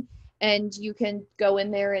on, and you can go in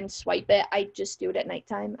there and swipe it. I just do it at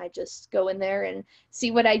nighttime. I just go in there and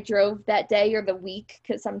see what I drove that day or the week,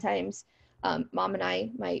 because sometimes Mom and I,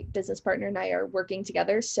 my business partner and I, are working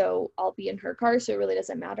together, so I'll be in her car, so it really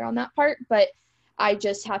doesn't matter on that part. But I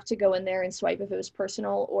just have to go in there and swipe if it was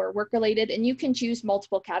personal or work related. And you can choose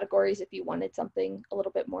multiple categories if you wanted something a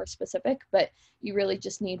little bit more specific, but you really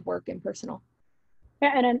just need work and personal.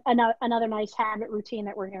 Yeah, and another nice habit routine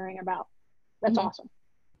that we're hearing about. That's awesome.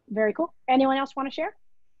 Very cool. Anyone else want to share?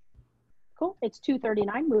 Cool. It's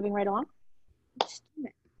 2:39, moving right along.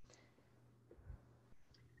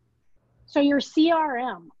 So your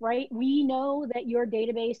CRM, right? We know that your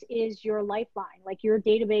database is your lifeline. Like, your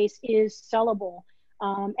database is sellable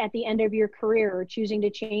at the end of your career, or choosing to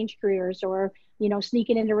change careers, or, you know,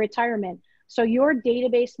 sneaking into retirement. So your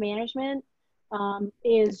database management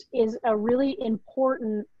is a really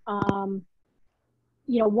important,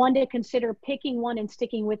 you know, one to consider, picking one and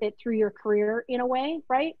sticking with it through your career in a way,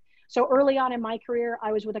 right? So early on in my career,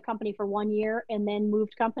 I was with a company for 1 year and then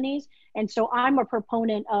moved companies. And so I'm a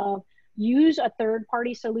proponent of use a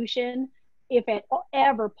third-party solution if at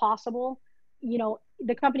ever possible. You know,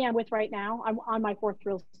 the company I'm with right now, I'm on my 4th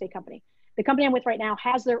real estate company. The company I'm with right now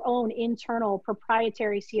has their own internal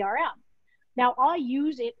proprietary CRM. Now, I'll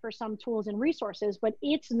use it for some tools and resources, but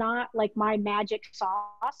it's not like my magic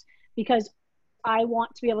sauce, because I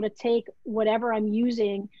want to be able to take whatever I'm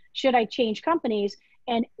using, should I change companies,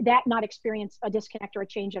 and that not experience a disconnect or a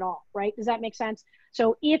change at all, right? Does that make sense?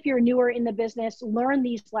 So if you're newer in the business, learn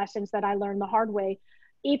these lessons that I learned the hard way.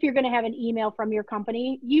 If you're going to have an email from your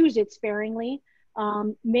company, use it sparingly.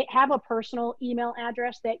 Have a personal email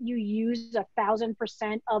address that you use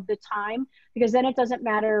 1,000% of the time, because then it doesn't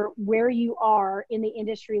matter where you are in the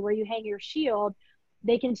industry, where you hang your shield,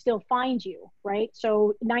 they can still find you, right?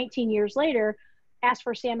 So 19 years later,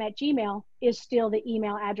 askforsam@gmail is still the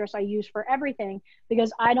email address I use for everything,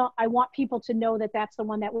 because I want people to know that that's the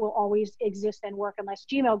one that will always exist and work unless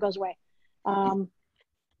Gmail goes away.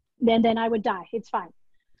 Then I would die. It's fine.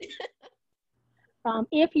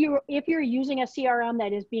 If you're using a CRM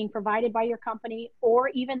that is being provided by your company, or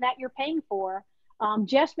even that you're paying for,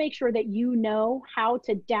 just make sure that you know how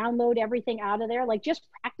to download everything out of there. Like, just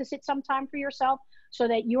practice it sometime for yourself, so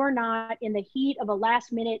that you're not in the heat of a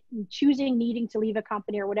last minute needing to leave a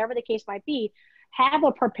company, or whatever the case might be. Have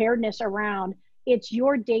a preparedness around, it's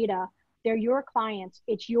your data, they're your clients,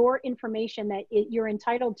 it's your information that you're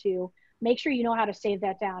entitled to. Make sure you know how to save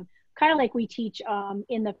that down. Kind of like we teach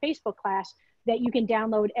in the Facebook class, that you can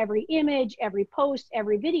download every image, every post,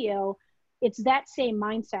 every video. It's that same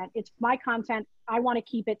mindset. It's my content. I want to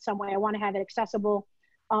keep it some way. I want to have it accessible.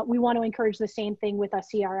 We want to encourage the same thing with a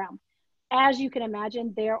CRM. As you can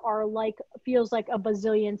imagine, there are feels like a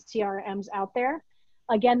bazillion CRMs out there.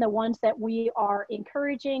 Again, the ones that we are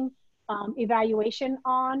encouraging evaluation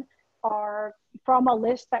on are from a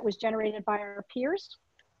list that was generated by our peers.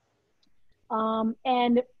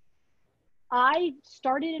 And I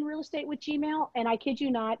started in real estate with Gmail, and I kid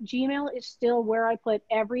you not, Gmail is still where I put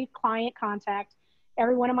every client contact,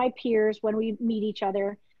 every one of my peers when we meet each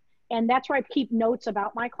other. And that's where I keep notes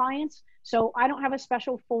about my clients. So I don't have a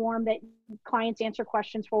special form that clients answer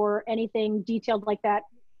questions for, anything detailed like that,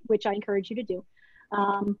 which I encourage you to do.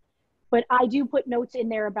 But I do put notes in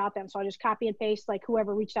there about them. So I just copy and paste, like,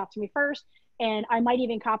 whoever reached out to me first. And I might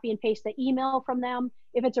even copy and paste the email from them.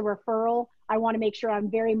 If it's a referral, I want to make sure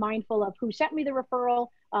I'm very mindful of who sent me the referral,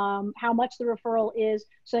 how much the referral is,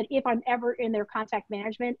 so that if I'm ever in their contact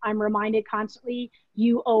management, I'm reminded constantly,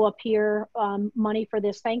 you owe a peer money for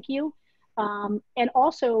this, thank you. And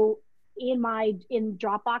also in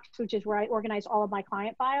Dropbox, which is where I organize all of my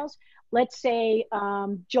client files, let's say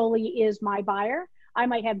Joli is my buyer. I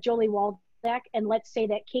might have Joli Waldeck, and let's say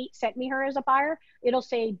that Kate sent me her as a buyer. It'll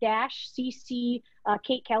say -CC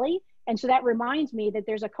Kate Kelly. And so that reminds me that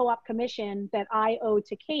there's a co-op commission that I owe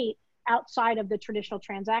to Kate outside of the traditional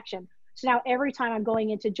transaction. So now every time I'm going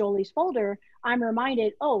into Joli's folder, I'm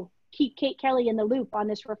reminded, oh, keep Kate Kelly in the loop on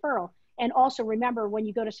this referral. And also remember, when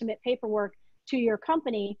you go to submit paperwork to your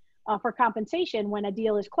company for compensation, when a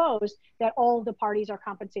deal is closed, that all of the parties are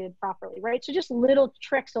compensated properly, right? So just little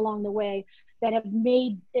tricks along the way that have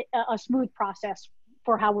made it a smooth process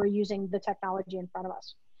for how we're using the technology in front of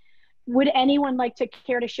us. Would anyone like to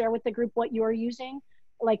care to share with the group what you're using?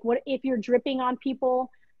 Like, what if you're dripping on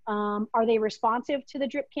people? Are they responsive to the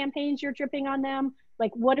drip campaigns you're dripping on them?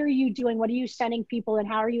 Like, what are you doing? What are you sending people, and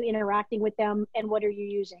how are you interacting with them, and what are you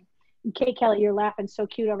using? Kate Kelly, you're laughing so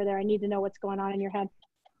cute over there. I need to know what's going on in your head.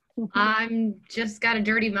 I'm just got a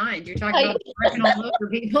dirty mind. You're talking about working all over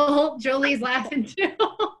people. Jolie's laughing too.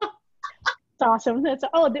 It's awesome.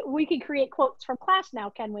 We can create quotes from class now,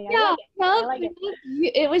 can we? Yeah, I like it.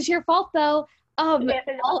 It was your fault though.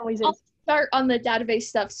 It always is. I'll start on the database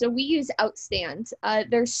stuff. So we use Outstand.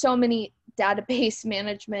 There's so many database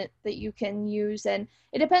management that you can use, and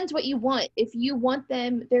it depends what you want. If you want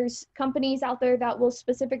them, there's companies out there that will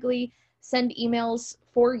specifically send emails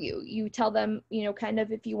for you. You tell them, kind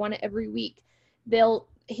of if you want it every week, they'll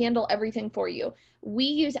handle everything for you. We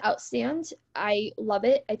use Outstand. I love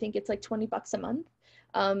it. I think it's like $20 a month.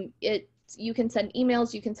 You can send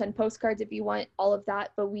emails, you can send postcards if you want, all of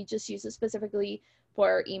that, but we just use it specifically for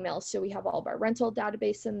our emails. So we have all of our rental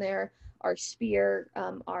database in there, our Sphere,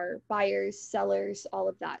 our buyers, sellers, all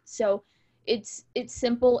of that. So it's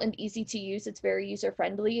simple and easy to use. It's very user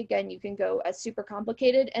friendly. Again, you can go as super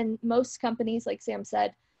complicated, and most companies, like Sam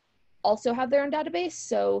said, also have their own database.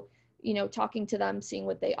 So, talking to them, seeing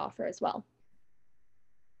what they offer as well.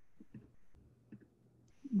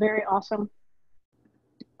 Very awesome.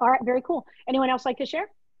 All right, very cool. Anyone else like to share?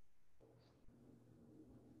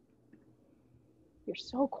 You're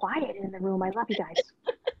so quiet in the room. I love you guys.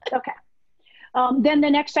 Okay. Then the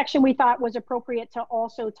next section we thought was appropriate to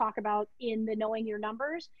also talk about in the knowing your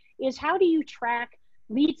numbers is, how do you track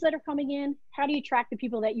leads that are coming in? How do you track the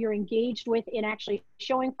people that you're engaged with in actually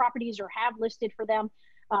showing properties or have listed for them,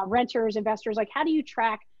 renters, investors? Like, how do you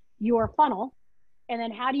track your funnel? And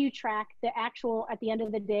then how do you track the actual, at the end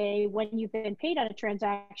of the day, when you've been paid on a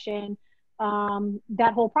transaction,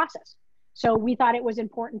 that whole process? So we thought it was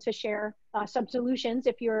important to share some solutions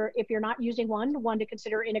if you're not using one to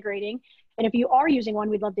consider integrating. And if you are using one,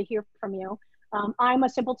 we'd love to hear from you. I'm a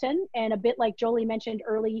simpleton, and a bit like Joli mentioned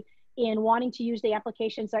early in wanting to use the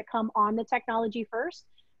applications that come on the technology first.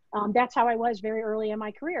 That's how I was very early in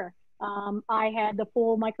my career. I had the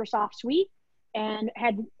full Microsoft suite and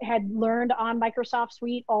had learned on Microsoft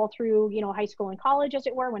suite all through, high school and college, as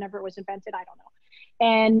it were, whenever it was invented, I don't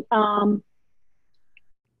know. And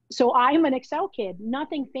so I'm an Excel kid,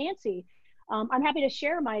 nothing fancy. I'm happy to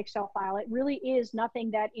share my Excel file. It really is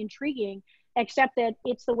nothing that intriguing, except that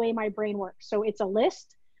it's the way my brain works. So it's a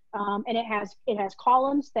list, and it has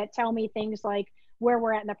columns that tell me things like where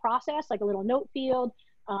we're at in the process, like a little note field,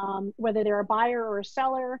 whether they're a buyer or a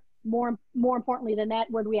seller. More importantly than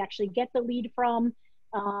that, where do we actually get the lead from?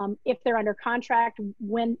 If they're under contract,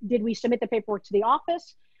 when did we submit the paperwork to the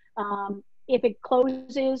office? If it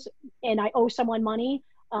closes and I owe someone money,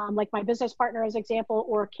 like my business partner as example,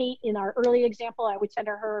 or Kate in our early example, I would send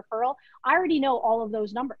her a referral. I already know all of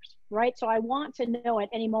those numbers, right? So I want to know at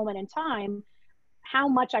any moment in time how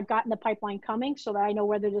much I've got in the pipeline coming, so that I know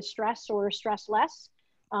whether to stress or stress less.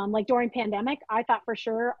 Like during pandemic, I thought for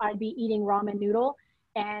sure I'd be eating ramen noodle.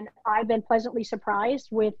 And I've been pleasantly surprised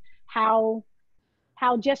with how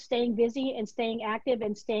just staying busy and staying active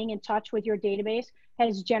and staying in touch with your database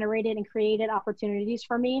has generated and created opportunities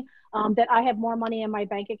for me, that I have more money in my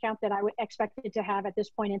bank account than I would expect it to have at this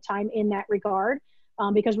point in time in that regard,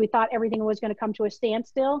 because we thought everything was going to come to a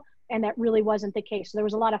standstill, and that really wasn't the case. So there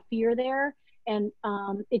was a lot of fear there, and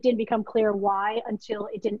it didn't become clear why until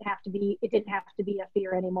it didn't have to be a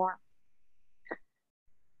fear anymore.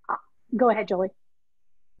 Go ahead, Joli.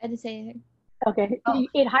 I didn't say anything. Okay. Oh.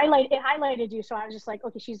 It highlighted you, so I was just like,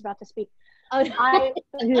 okay, she's about to speak. Oh,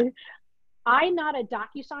 no. I'm not a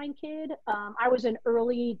DocuSign kid. I was an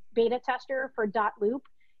early beta tester for .loop,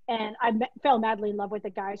 and I fell madly in love with the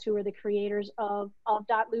guys who were the creators of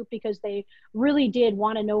 .loop, because they really did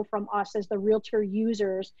want to know from us as the realtor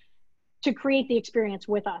users to create the experience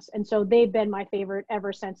with us. And so they've been my favorite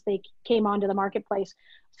ever since they came onto the marketplace.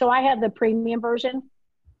 So I have the premium version,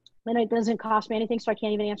 and it doesn't cost me anything, so I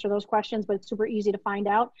can't even answer those questions, but it's super easy to find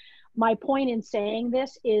out. My point in saying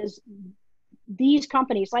this is these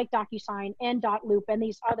companies like DocuSign and .loop and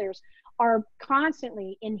these others are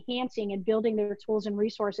constantly enhancing and building their tools and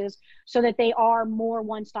resources so that they are more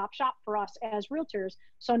one-stop shop for us as realtors.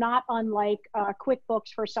 So not unlike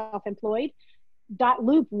QuickBooks for self-employed,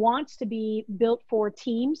 .loop wants to be built for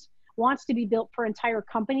teams, wants to be built for entire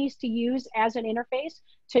companies to use as an interface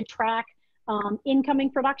to track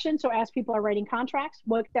incoming production. So as people are writing contracts,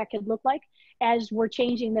 what that could look like, as we're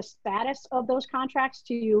changing the status of those contracts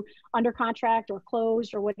to under contract or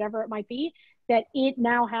closed or whatever it might be, that it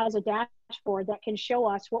now has a dashboard that can show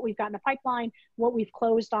us what we've got in the pipeline, what we've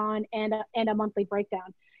closed on, and a monthly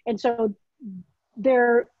breakdown. And so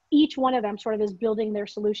each one of them sort of is building their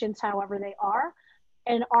solutions however they are.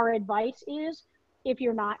 And our advice is, if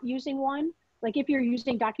you're not using one, Like if you're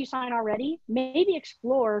using DocuSign already, maybe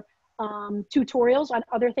explore tutorials on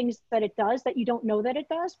other things that it does that you don't know that it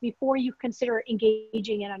does before you consider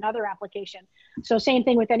engaging in another application. So same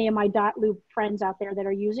thing with any of my .loop friends out there that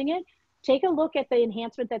are using it. Take a look at the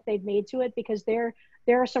enhancement that they've made to it, because there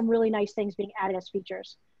are some really nice things being added as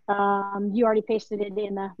features. You already pasted it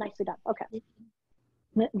in, nicely done. Okay,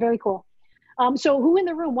 very cool. So who in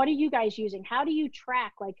the room, what are you guys using? How do you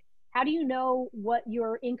track, like, how do you know what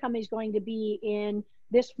your income is going to be in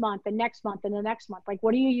this month and next month and the next month? Like,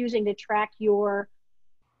 what are you using to track your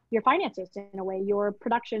finances in a way, your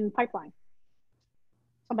production pipeline?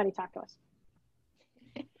 Somebody talk to us.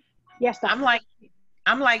 Yes, Dr.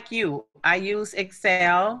 I'm like you. I use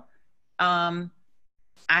Excel. I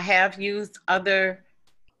have used other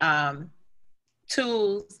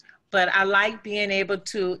tools, but I like being able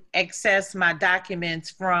to access my documents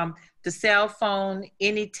from the cell phone,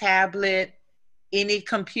 any tablet, any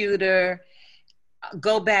computer,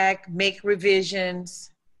 go back, make revisions,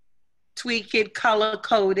 tweak it, color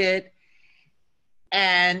code it.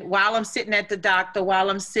 And while I'm sitting at the doctor, while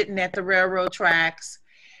I'm sitting at the railroad tracks,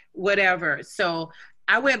 whatever. So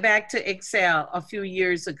I went back to Excel a few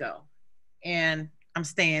years ago, and I'm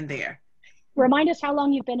staying there. Remind us how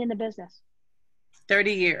long you've been in the business.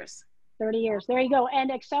 30 years. 30 years. There you go.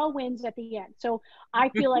 And Excel wins at the end. So I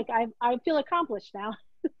feel like I feel accomplished now.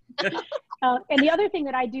 And the other thing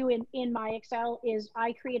that I do in my Excel is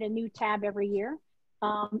I create a new tab every year.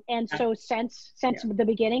 And so since the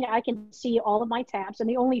beginning, I can see all of my tabs. And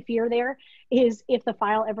the only fear there is if the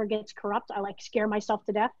file ever gets corrupt, I like scare myself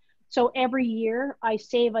to death. So every year I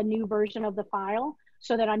save a new version of the file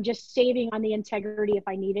so that I'm just saving on the integrity if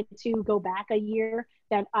I needed to go back a year,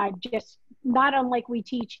 that I just, not unlike we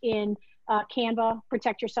teach in Canva,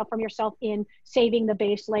 protect yourself from yourself in saving the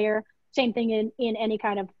base layer. Same thing in any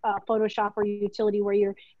kind of Photoshop or utility where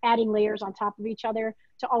you're adding layers on top of each other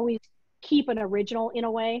to always keep an original in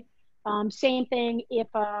a way. Same thing if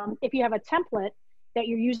you have a template that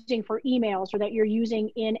you're using for emails or that you're using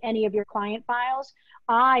in any of your client files,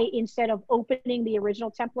 instead of opening the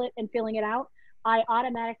original template and filling it out, I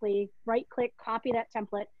automatically right click, copy that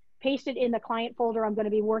template, paste it in the client folder I'm going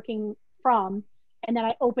to be working from, and then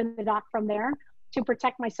I open the doc from there to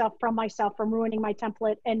protect myself from ruining my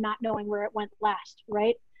template and not knowing where it went last,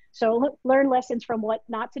 right? So learn lessons from what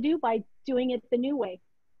not to do by doing it the new way.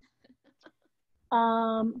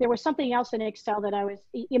 There was something else in Excel that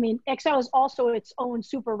Excel is also its own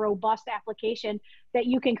super robust application that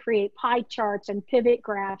you can create pie charts and pivot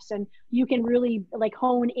graphs, and you can really like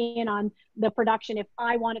hone in on the production. If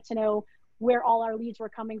I wanted to know where all our leads were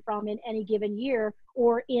coming from in any given year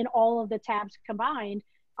or in all of the tabs combined,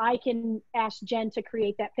 I can ask Jen to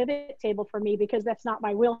create that pivot table for me because that's not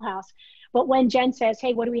my wheelhouse. But when Jen says,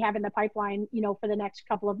 hey, what do we have in the pipeline, for the next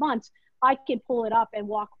couple of months, I can pull it up and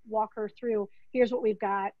walk her through, here's what we've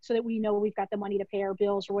got, so that we know we've got the money to pay our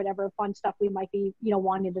bills or whatever fun stuff we might be,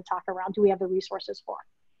 wanting to talk around. Do we have the resources for?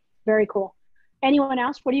 Very cool. Anyone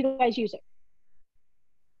else? What are you guys using?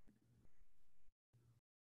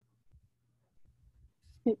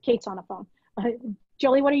 Kate's on a phone.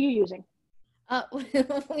 Joli, what are you using?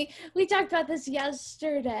 We talked about this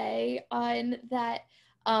yesterday on that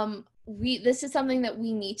this is something that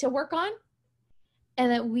we need to work on,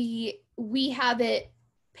 and that we have it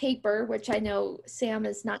paper, which I know Sam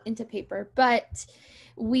is not into paper, but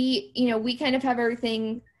we kind of have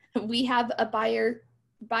everything. We have a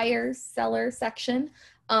buyer seller section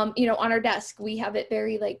on our desk. We have it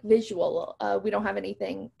very like visual. We don't have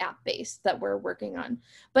anything app based that we're working on,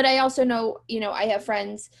 but I also know I have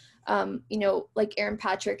friends like Erin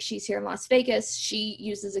Patrick, she's here in Las Vegas. She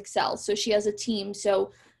uses Excel. So she has a team.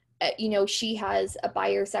 So, she has a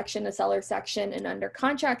buyer section, a seller section, an under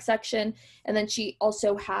contract section. And then she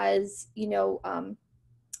also has,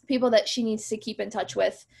 people that she needs to keep in touch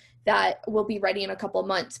with that will be ready in a couple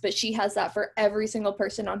months. But she has that for every single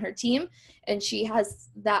person on her team. And she has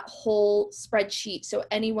that whole spreadsheet. So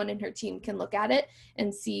anyone in her team can look at it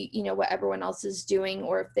and see, what everyone else is doing,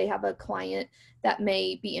 or if they have a client that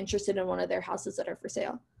may be interested in one of their houses that are for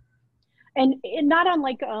sale. And not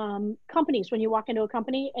unlike companies, when you walk into a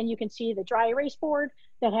company and you can see the dry erase board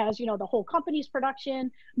that has, the whole company's production.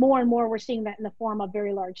 More and more, we're seeing that in the form of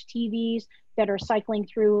very large TVs that are cycling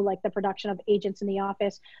through like the production of agents in the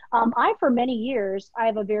office. For many years, I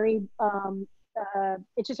have a very,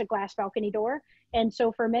 it's just a glass balcony door. And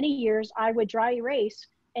so for many years, I would dry erase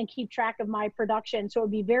and keep track of my production. So it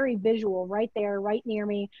would be very visual right there, right near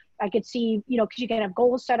me. I could see, because you can have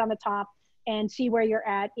goals set on the top and see where you're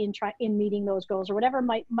at in meeting those goals or whatever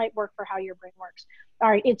might work for how your brain works. All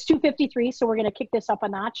right, it's 2:53, so we're going to kick this up a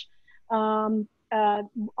notch. On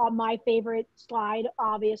my favorite slide,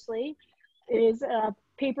 obviously, is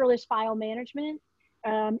paperless file management.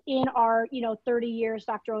 In our, 30 years,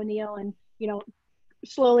 Dr. O'Neill, and,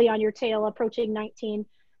 slowly on your tail approaching 19.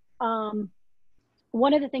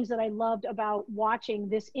 One of the things that I loved about watching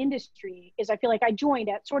this industry is I feel like I joined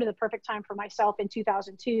at sort of the perfect time for myself in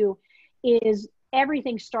 2002, is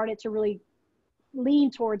everything started to really lean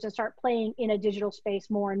towards and start playing in a digital space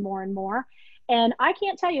more and more and more. And I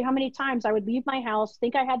can't tell you how many times I would leave my house,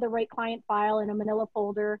 think I had the right client file in a manila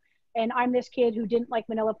folder, and I'm this kid who didn't like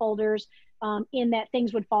manila folders, in that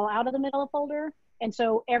things would fall out of the manila folder. And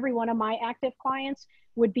so every one of my active clients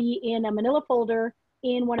would be in a manila folder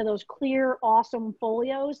in one of those clear, awesome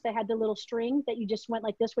folios that had the little string that you just went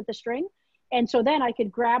like this with the string. And so then I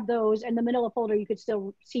could grab those, and the manila folder, you could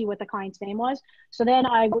still see what the client's name was. So then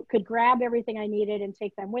I could grab everything I needed and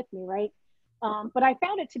take them with me, right? But I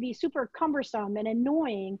found it to be super cumbersome and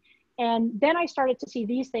annoying. And then I started to see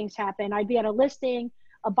these things happen. I'd be at a listing,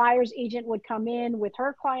 a buyer's agent would come in with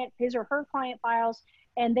his or her client files,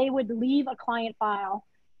 and they would leave a client file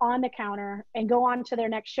on the counter and go on to their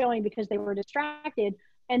next showing because they were distracted.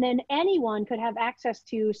 And then anyone could have access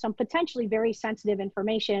to some potentially very sensitive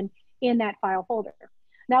information in that file folder.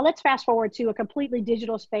 Now let's fast forward to a completely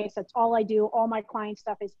digital space. That's all I do. All my client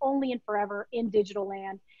stuff is only and forever in digital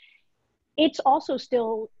land. It's also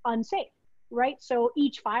still unsafe, right? So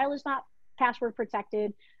each file is not password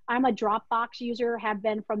protected. I'm a Dropbox user, have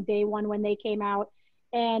been from day one when they came out.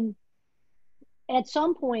 And at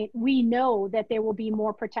some point, we know that there will be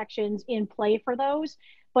more protections in play for those,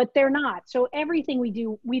 but they're not. So everything we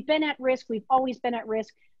do, we've been at risk. We've always been at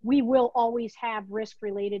risk. We will always have risk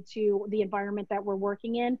related to the environment that we're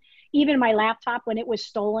working in. Even my laptop, when it was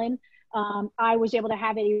stolen, I was able to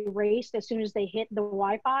have it erased as soon as they hit the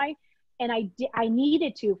Wi-Fi. And I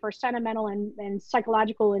needed to, for sentimental and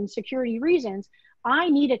psychological and security reasons, I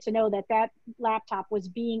needed to know that that laptop was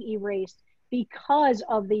being erased because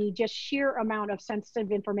of the just sheer amount of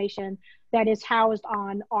sensitive information that is housed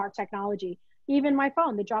on our technology. Even my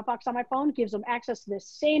phone, the Dropbox on my phone gives them access to the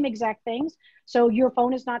same exact things. So your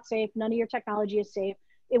phone is not safe. None of your technology is safe.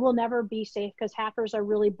 It will never be safe because hackers are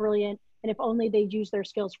really brilliant. And if only they'd use their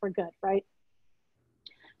skills for good, right?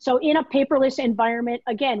 So in a paperless environment,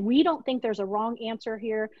 again, we don't think there's a wrong answer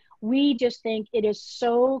here. We just think it is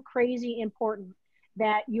so crazy important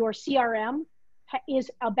that your CRM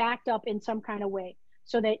is backed up in some kind of way,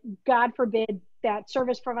 so that God forbid that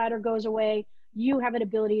service provider goes away, you have an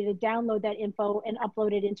ability to download that info and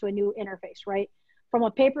upload it into a new interface, right? From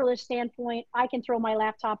a paperless standpoint, I can throw my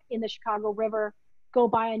laptop in the Chicago River, go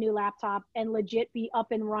buy a new laptop, and legit be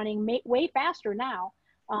up and running way faster now,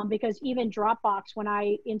 because even Dropbox, when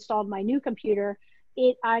I installed my new computer,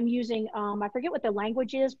 I'm using, I forget what the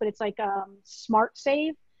language is, but it's like Smart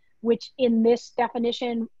Save, which in this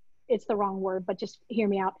definition, it's the wrong word, but just hear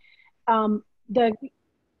me out.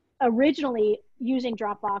 Originally using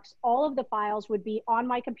Dropbox, all of the files would be on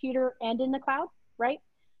my computer and in the cloud, right?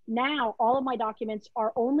 Now, all of my documents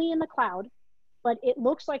are only in the cloud, but it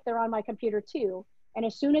looks like they're on my computer too. And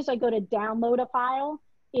as soon as I go to download a file,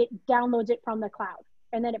 it downloads it from the cloud,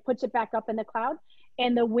 and then it puts it back up in the cloud.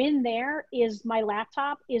 And the win there is my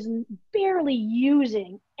laptop is barely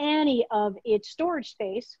using any of its storage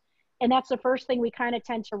space. And that's the first thing we kind of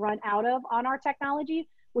tend to run out of on our technology,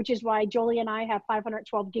 which is why Joli and I have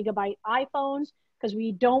 512 gigabyte iPhones, because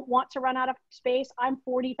we don't want to run out of space. I'm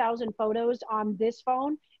 40,000 photos on this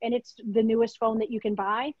phone, and it's the newest phone that you can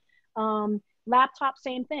buy. Laptop,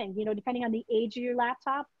 same thing, depending on the age of your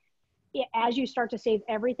laptop, as you start to save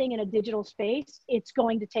everything in a digital space, it's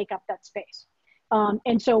going to take up that space.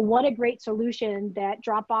 And so what a great solution that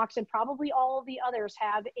Dropbox and probably all of the others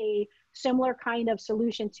have a similar kind of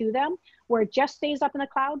solution to them, where it just stays up in the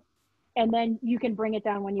cloud, and then you can bring it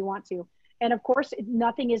down when you want to. And of course,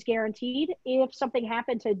 nothing is guaranteed. If something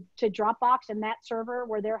happened to Dropbox and that server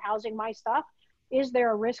where they're housing my stuff, is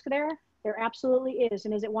there a risk there? There absolutely is.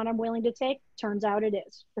 And is it one I'm willing to take? Turns out it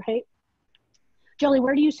is, right? Joli,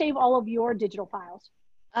 where do you save all of your digital files?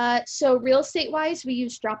 So real estate wise, we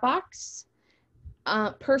use Dropbox.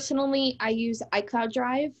 Personally, I use iCloud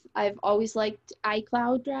Drive. I've always liked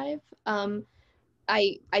iCloud Drive.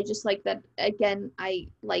 I just like that, again, I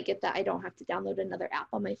like it that I don't have to download another app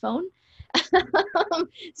on my phone.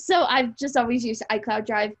 So I've just always used iCloud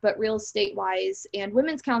Drive, but real estate wise and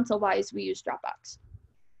women's council wise, we use Dropbox.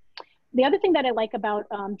 The other thing that I like about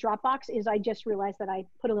Dropbox is I just realized that I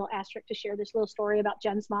put a little asterisk to share this little story about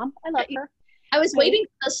Jen's mom. I love her. I was waiting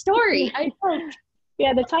for the story.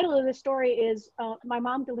 Yeah, the title of the story is My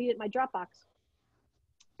Mom Deleted My Dropbox.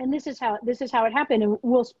 And this is how it happened, and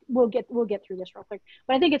we'll get through this real quick.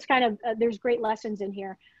 But I think it's kind of there's great lessons in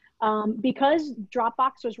here, because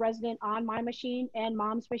Dropbox was resident on my machine and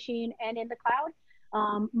mom's machine and in the cloud.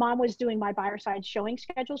 Mom was doing my buyer side showing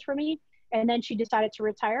schedules for me, and then she decided to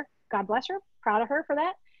retire. God bless her, proud of her for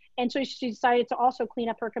that. And so she decided to also clean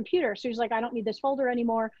up her computer. So she's like, I don't need this folder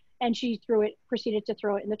anymore, and she proceeded to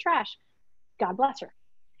throw it in the trash. God bless her.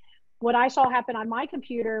 What I saw happen on my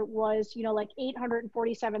computer was, like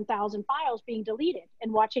 847,000 files being deleted,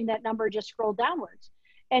 and watching that number just scroll downwards,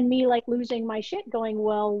 and me like losing my shit going,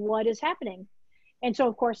 well, what is happening? And so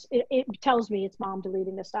of course it tells me it's mom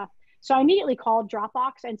deleting this stuff. So I immediately called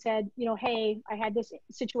Dropbox and said, hey, I had this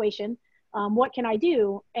situation. What can I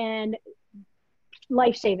do? And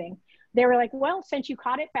life-saving. They were like, well, since you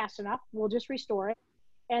caught it fast enough, we'll just restore it.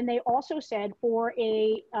 And they also said for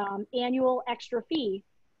a annual extra fee,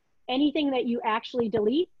 anything that you actually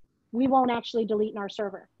delete, we won't actually delete in our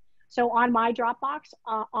server. So on my Dropbox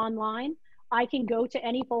online, I can go to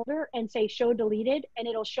any folder and say show deleted, and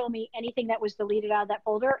it'll show me anything that was deleted out of that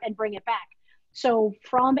folder and bring it back. So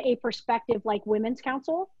from a perspective like Women's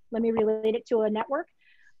Council, let me relate it to a network.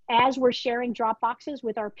 As we're sharing Dropboxes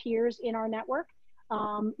with our peers in our network,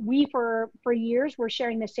 we for years were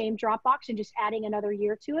sharing the same Dropbox and just adding another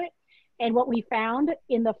year to it. And what we found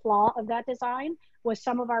in the flaw of that design was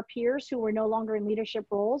some of our peers who were no longer in leadership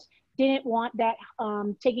roles didn't want that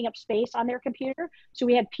taking up space on their computer. So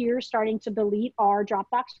we had peers starting to delete our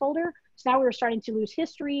Dropbox folder. So now we were starting to lose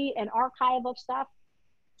history and archive of stuff.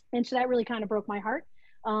 And so that really kind of broke my heart,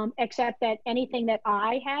 except that anything that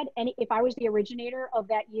I had, if I was the originator of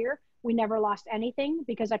that year, we never lost anything,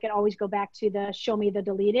 because I could always go back to the show me the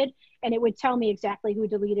deleted, and it would tell me exactly who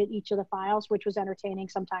deleted each of the files, which was entertaining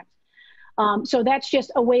sometimes. So that's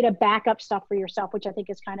just a way to back up stuff for yourself, which I think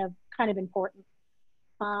is kind of important.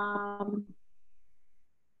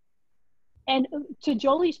 And to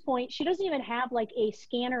Jolie's point, she doesn't even have like a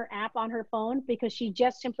scanner app on her phone, because she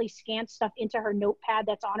just simply scans stuff into her notepad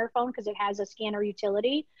that's on her phone, because it has a scanner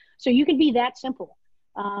utility. So you can be that simple.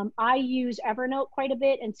 I use Evernote quite a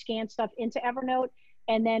bit and scan stuff into Evernote.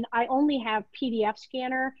 And then I only have PDF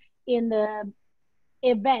scanner in the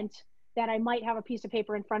event that I might have a piece of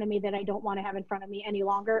paper in front of me that I don't want to have in front of me any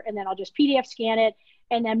longer. And then I'll just PDF scan it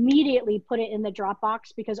and immediately put it in the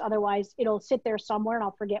Dropbox, because otherwise it'll sit there somewhere and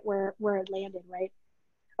I'll forget where it landed, right?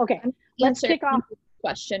 Okay, let's kick off.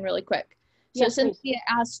 Question really quick. So yes, Cynthia please.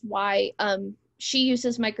 asked why she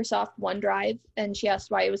uses Microsoft OneDrive, and she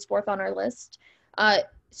asked why it was 4th on our list.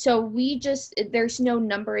 So there's no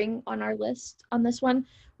numbering on our list on this one.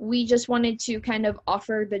 We just wanted to kind of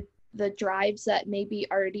offer the drives that may be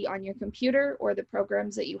already on your computer or the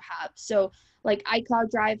programs that you have. So like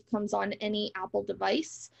iCloud Drive comes on any Apple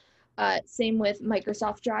device. Same with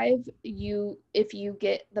Microsoft Drive. If you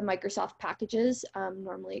get the Microsoft packages,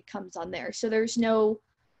 normally it comes on there. So there's no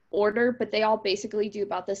order, but they all basically do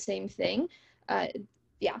about the same thing.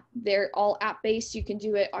 Yeah, they're all app-based. You can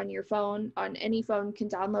do it on your phone. On any phone can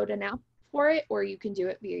download an app for it, or you can do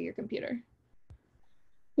it via your computer.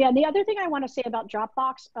 Yeah, the other thing I want to say about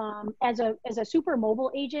Dropbox, as a super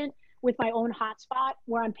mobile agent with my own hotspot,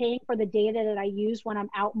 where I'm paying for the data that I use when I'm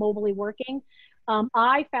out mobilely working,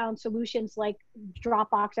 I found solutions like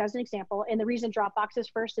Dropbox as an example. And the reason Dropbox is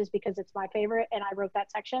first is because it's my favorite, and I wrote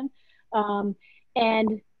that section.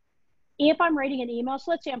 And if I'm writing an email,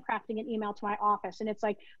 so let's say I'm crafting an email to my office, and it's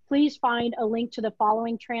like, please find a link to the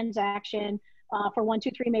following transaction for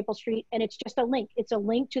 123 Maple Street. And it's just a link. It's a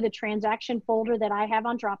link to the transaction folder that I have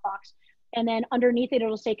on Dropbox. And then underneath it,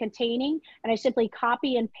 it'll say containing. And I simply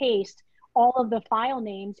copy and paste all of the file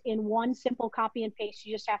names in one simple copy and paste.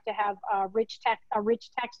 You just have to have a rich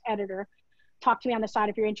text editor. Talk to me on the side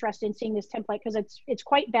if you're interested in seeing this template, because it's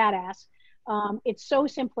quite badass. It's so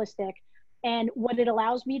simplistic. And what it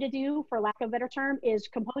allows me to do, for lack of a better term, is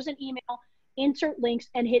compose an email, insert links,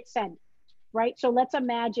 and hit send, right? So let's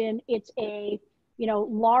imagine it's a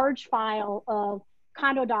large file of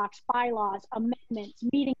condo docs, bylaws, amendments,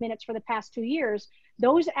 meeting minutes for the past 2 years.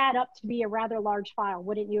 Those add up to be a rather large file,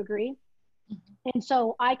 wouldn't you agree? Mm-hmm. And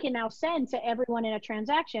so I can now send to everyone in a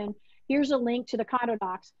transaction, here's a link to the condo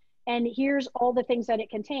docs, and here's all the things that it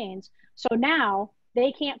contains. So now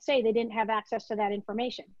they can't say they didn't have access to that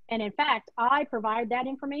information. And in fact, I provide that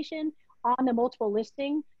information on the multiple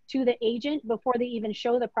listing to the agent before they even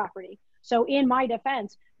show the property. So in my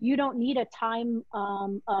defense, you don't need a time,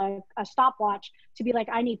 a stopwatch to be like,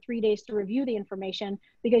 I need 3 days to review the information,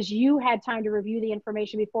 because you had time to review the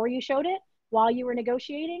information before you showed it, while you were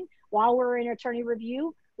negotiating, while we're in attorney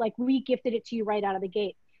review. Like, we gifted it to you right out of the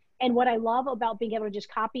gate. And what I love about being able to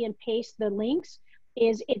just copy and paste the links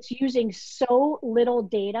is it's using so little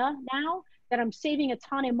data now that I'm saving a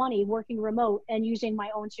ton of money working remote and using my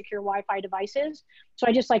own secure Wi-Fi devices. So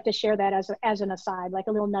I just like to share that as an aside, like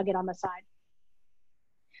a little nugget on the side.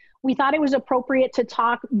 We thought it was appropriate to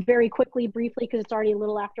talk very quickly, briefly, because it's already a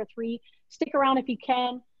little after 3. Stick around if you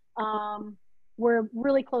can. We're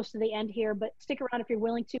really close to the end here, but stick around if you're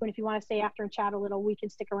willing to. And if you want to stay after and chat a little, we can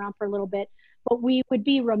stick around for a little bit. But we would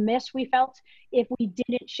be remiss, we felt, if we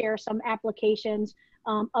didn't share some applications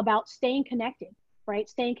about staying connected, right?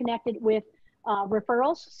 Staying connected with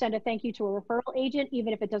referrals. Send a thank you to a referral agent,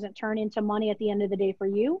 even if it doesn't turn into money at the end of the day for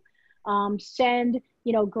you. Send,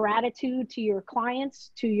 gratitude to your clients,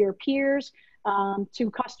 to your peers,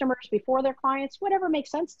 to customers before their clients, whatever makes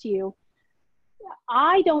sense to you.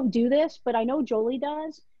 I don't do this, but I know Joli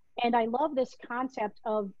does. And I love this concept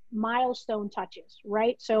of milestone touches,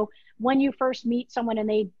 right? So when you first meet someone and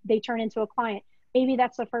they turn into a client, maybe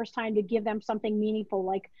that's the first time to give them something meaningful,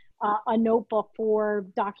 like a notebook for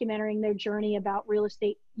documenting their journey about real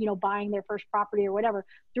estate, buying their first property or whatever.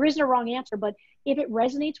 There isn't a wrong answer, but if it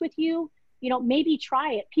resonates with you, maybe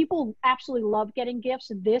try it. People absolutely love getting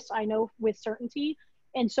gifts. This I know with certainty.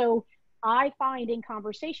 And so I find in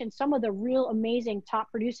conversation, some of the real amazing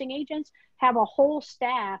top producing agents have a whole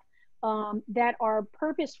staff that are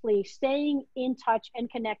purposefully staying in touch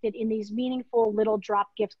and connected in these meaningful little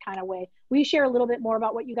drop gift kind of way. Will you share a little bit more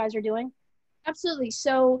about what you guys are doing? Absolutely.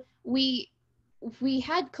 So we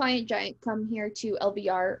had Client Giant come here to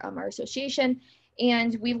LBR, our association,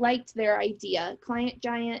 and we liked their idea. Client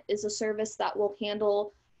Giant is a service that will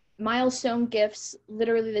handle milestone gifts,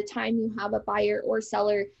 literally the time you have a buyer or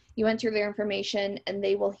seller, you enter their information and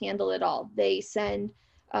they will handle it all. They send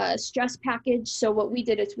a stress package. So what we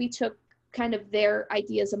did is we took kind of their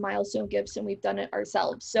ideas of milestone gifts and we've done it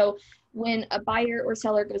ourselves. So when a buyer or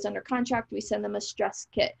seller goes under contract, we send them a stress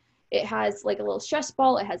kit. It has like a little stress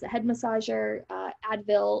ball. It has a head massager,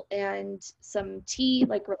 Advil, and some tea,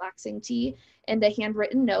 like relaxing tea, and a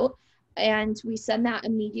handwritten note. And we send that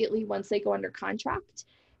immediately once they go under contract.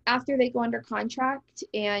 After they go under contract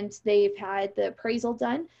and they've had the appraisal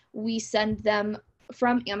done, we send them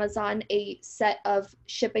from Amazon a set of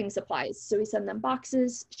shipping supplies. So we send them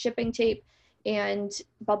boxes, shipping tape, and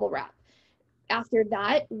bubble wrap. After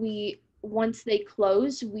that, once they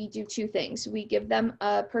close, we do 2 things. We give them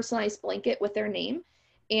a personalized blanket with their name,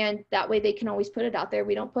 and that way they can always put it out there.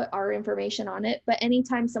 We don't put our information on it, but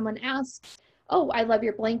anytime someone asks, oh, I love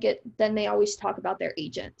your blanket, then they always talk about their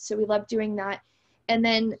agent. So we love doing that. And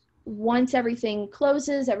then once everything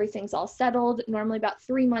closes, everything's all settled, normally about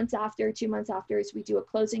 3 months after, 2 months after, is we do a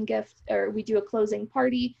closing gift, or we do a closing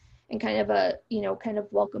party and kind of a, kind of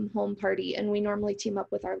welcome home party. And we normally team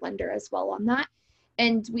up with our lender as well on that.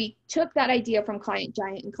 And we took that idea from Client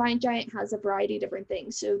Giant, and Client Giant has a variety of different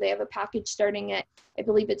things. So they have a package starting at, I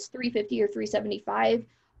believe it's $350 or $375,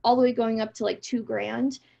 all the way going up to like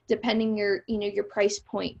 $2,000, depending your, your price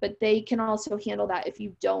point. But they can also handle that if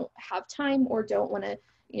you don't have time or don't want to,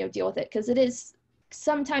 deal with it, because it is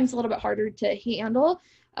sometimes a little bit harder to handle.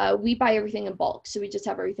 We buy everything in bulk, so we just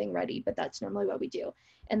have everything ready, but that's normally what we do.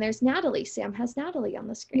 And there's Natalie. Sam has Natalie on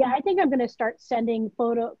the screen. Yeah, I think I'm going to start sending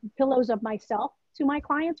pillows of myself to my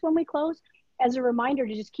clients when we close as a reminder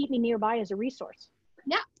to just keep me nearby as a resource.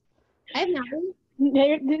 Yeah, I have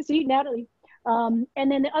Natalie. See, Natalie. And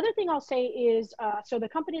then the other thing I'll say is, so the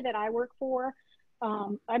company that I work for,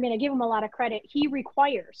 I give him a lot of credit. He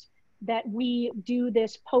requires that we do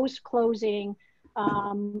this post-closing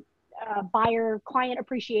buyer client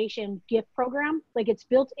appreciation gift program. Like, it's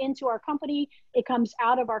built into our company. It comes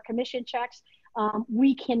out of our commission checks.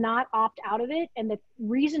 We cannot opt out of it. And the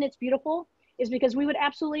reason it's beautiful is because we would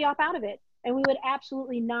absolutely opt out of it. And we would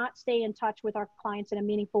absolutely not stay in touch with our clients in a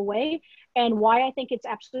meaningful way. And why I think it's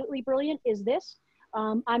absolutely brilliant is this.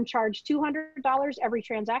 I'm charged $200 every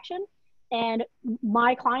transaction. And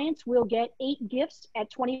my clients will get 8 gifts at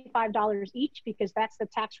 $25 each, because that's the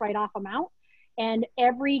tax write-off amount. And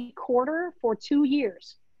every quarter for 2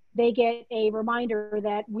 years, they get a reminder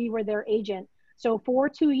that we were their agent. So for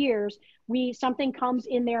 2 years, something comes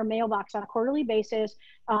in their mailbox on a quarterly basis.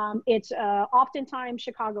 It's oftentimes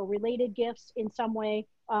Chicago-related gifts in some way.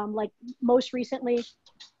 Like most recently,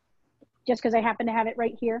 just because I happen to have it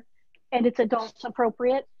right here, and it's adults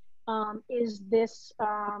appropriate, is this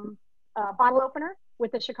bottle opener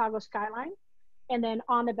with the Chicago skyline. And then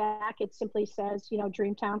on the back, it simply says,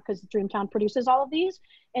 Dreamtown, because Dreamtown produces all of these.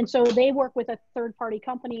 And so they work with a third-party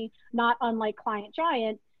company, not unlike Client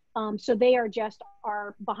Giant. So they are just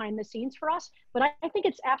our behind the scenes for us. But I think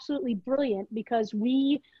it's absolutely brilliant, because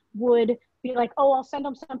we would be like, oh, I'll send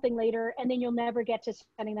them something later, and then you'll never get to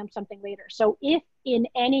sending them something later. So if in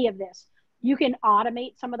any of this, You can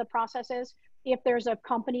automate some of the processes if there's a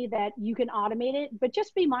company that you can automate it, but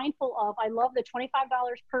just be mindful of, I love the $25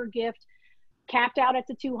 per gift, capped out at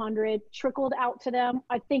the 200, trickled out to them.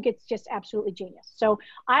 I think it's just absolutely genius. So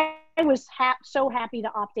I was so happy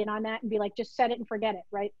to opt in on that and be like, just set it and forget it,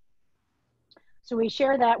 right? So we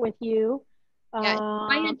share that with you. Yeah,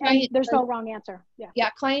 and there's no wrong answer. Yeah,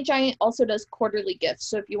 Client Giant also does quarterly gifts.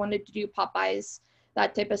 So if you wanted to do Popeyes,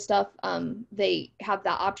 that type of stuff, they have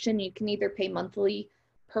that option. You can either pay monthly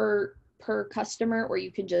per customer, or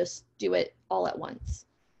you can just do it all at once.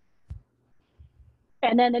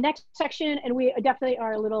 And then the next section, and we definitely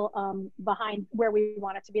are a little behind where we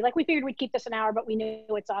want it to be. Like, we figured we'd keep this an hour, but we knew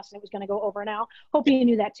it's us and it was going to go over an hour. Hope you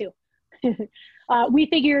knew that too. We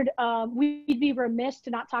figured we'd be remiss to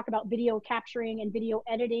not talk about video capturing and video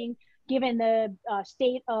editing, given the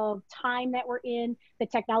state of time that we're in, the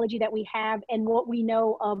technology that we have, and what we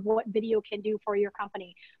know of what video can do for your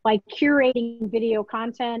company. By curating video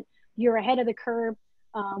content, you're ahead of the curve.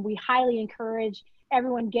 We highly encourage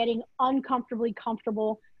everyone getting uncomfortably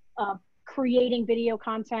comfortable creating video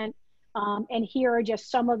content. And here are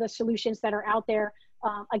just some of the solutions that are out there.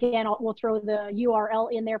 Again, we'll throw the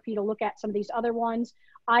URL in there for you to look at some of these other ones.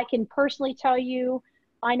 I can personally tell you,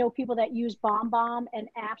 I know people that use BombBomb and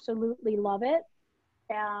absolutely love it.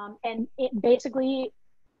 And it basically,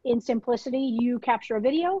 in simplicity, you capture a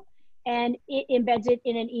video and it embeds it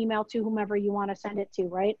in an email to whomever you want to send it to,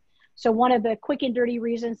 right? So one of the quick and dirty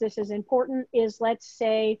reasons this is important is, let's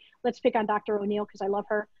pick on Dr. O'Neill because I love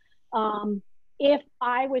her. If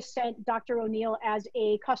I was sent Dr. O'Neill as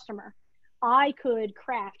a customer, I could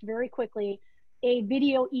craft very quickly a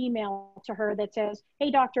video email to her that says, hey,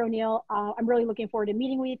 Dr. O'Neill, I'm really looking forward to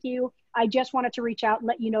meeting with you. I just wanted to reach out and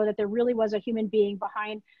let you know that there really was a human being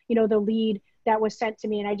behind, the lead that was sent to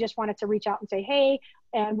me. And I just wanted to reach out and say, hey,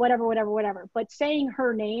 and whatever. But saying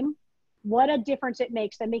her name, what a difference it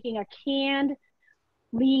makes than making a canned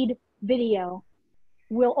lead video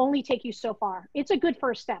will only take you so far. It's a good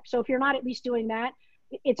first step. So if you're not at least doing that,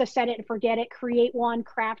 it's a set it and forget it, create one,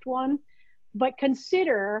 craft one. But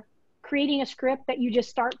consider creating a script that you just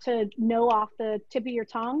start to know off the tip of your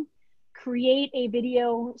tongue. Create a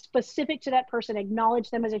video specific to that person,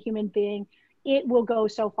 acknowledge them as a human being. It will go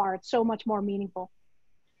so far. It's so much more meaningful.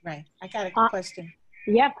 Right. I got a question.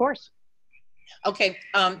 Yeah, of course. Okay.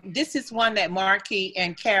 This is one that Marky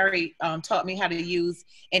and Carrie taught me how to use,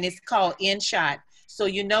 and it's called InShot. So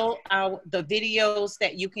the videos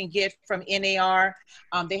that you can get from NAR,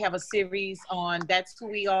 they have a series on That's Who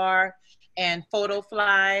We Are and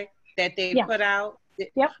PhotoFly that they put out.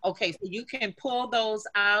 Yep. Okay, so you can pull those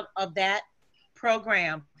out of that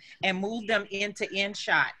program and move them into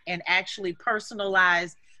InShot and actually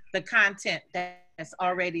personalize the content that's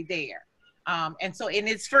already there. And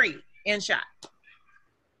it's free, InShot.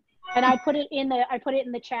 And I put it in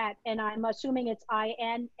the chat, and I'm assuming it's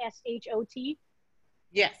INSHOT.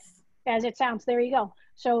 Yes. As it sounds. There you go.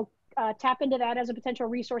 So tap into that as a potential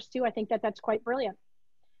resource too. I think that's quite brilliant.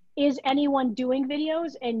 Is anyone doing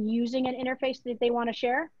videos and using an interface that they want to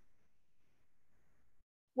share?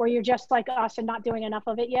 Where you're just like us and not doing enough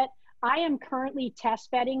of it yet? I am currently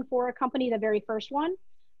test bedding for a company, the very first one.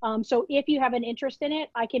 So if you have an interest in it,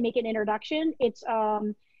 I can make an introduction. It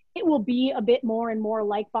will be a bit more and more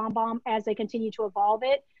like BombBomb as they continue to evolve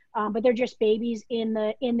it. But they're just babies in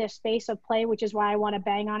this space of play, which is why I want to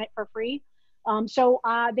bang on it for free. So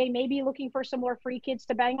they may be looking for some more free kids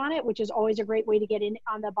to bang on it, which is always a great way to get in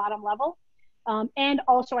on the bottom level. And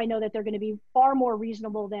also I know that they're going to be far more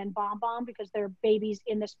reasonable than BombBomb because they're babies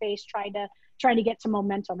in the space trying to get some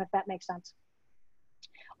momentum, if that makes sense.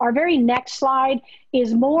 Our very next slide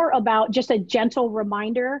is more about just a gentle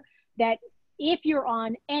reminder that if you're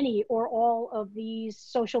on any or all of these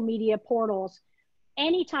social media portals,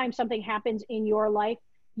 anytime something happens in your life,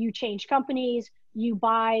 you change companies, you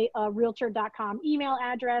buy a realtor.com email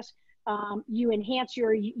address, you enhance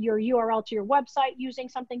your URL to your website using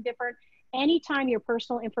something different. Anytime your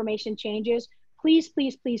personal information changes, please,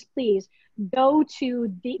 please, please, please go to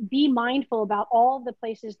be mindful about all the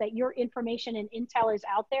places that your information and intel is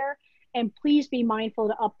out there, and please be mindful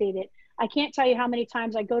to update it. I can't tell you how many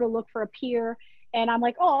times I go to look for a peer and I'm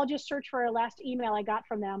like, oh, I'll just search for a last email I got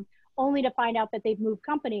from them, only to find out that they've moved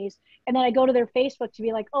companies. And then I go to their Facebook to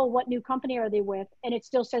be like, oh, what new company are they with? And it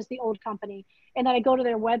still says the old company. And then I go to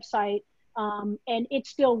their website and it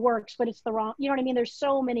still works, but it's the wrong, you know what I mean? There's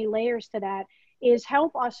so many layers to that. Is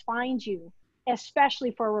help us find you,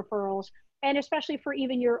 especially for referrals and especially for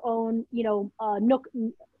even your own,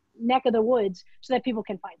 neck of the woods so that people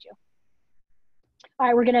can find you. All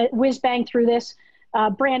right, we're going to whiz bang through this.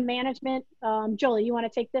 Brand management. Joli, you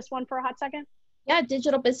want to take this one for a hot second? Yeah,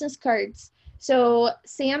 digital business cards. So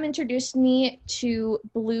Sam introduced me to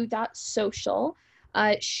Blue.social.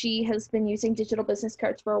 She has been using digital business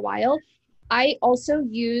cards for a while. I also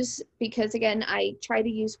use, because again, I try to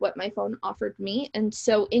use what my phone offered me. And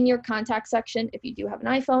so in your contact section, if you do have an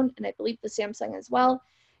iPhone, and I believe the Samsung as well,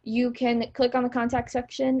 you can click on the contact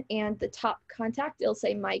section and the top contact, it'll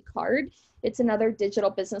say my card. It's another digital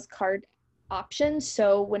business card option.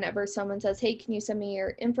 So whenever someone says, hey, can you send me your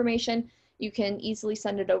information? You can easily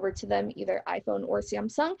send it over to them, either iPhone or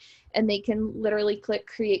Samsung, and they can literally click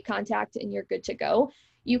create contact and you're good to go.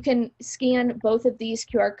 You can scan both of these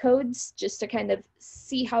QR codes just to kind of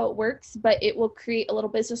see how it works, but it will create a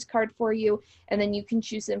little business card for you, and then you can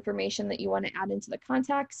choose the information that you want to add into the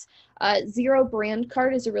contacts. Zero Brand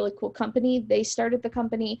Card is a really cool company. They started the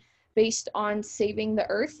company based on saving the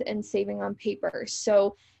earth and saving on paper.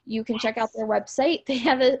 So you can check out their website. They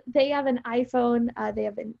have an iPhone.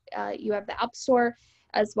 You have the App Store,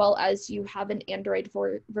 as well as you have an Android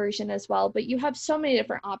version as well. But you have so many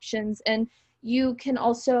different options, and you can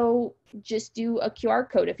also just do a QR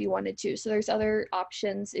code if you wanted to. So there's other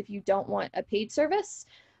options if you don't want a paid service.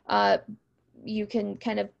 You can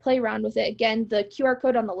kind of play around with it. Again, the QR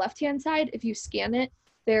code on the left-hand side, if you scan it,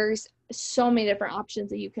 there's so many different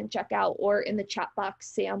options that you can check out, or in the chat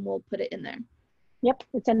box, Sam will put it in there. Yep,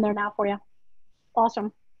 it's in there now for you.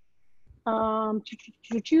 Awesome.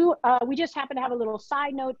 We just happen to have a little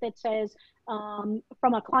side note that says,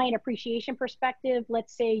 from a client appreciation perspective,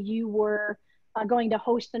 let's say you were going to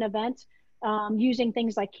host an event, using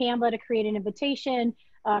things like Canva to create an invitation,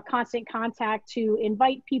 constant contact to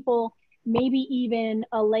invite people, maybe even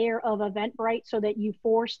a layer of Eventbrite so that you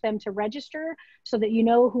force them to register so that you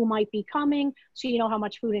know who might be coming, so you know how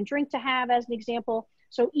much food and drink to have, as an example.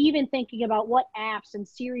 So even thinking about what apps and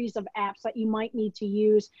series of apps that you might need to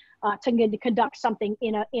use to conduct something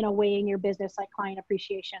in a way in your business, like client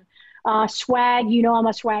appreciation. Swag, you know I'm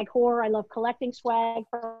a swag whore. I love collecting swag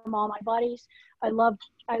from all my buddies. I love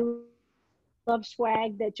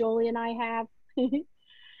swag that Joli and I have.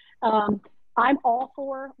 I'm all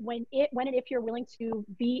for when and if you're willing to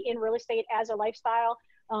be in real estate as a lifestyle.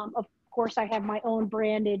 Of course, I have my own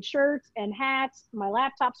branded shirts and hats. My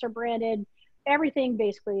laptops are branded. Everything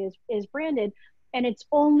basically is branded, and it's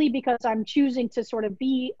only because I'm choosing to sort of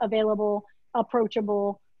be available,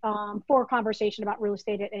 approachable, for a conversation about real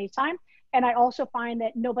estate at any time. And I also find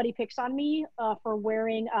that nobody picks on me for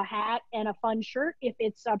wearing a hat and a fun shirt if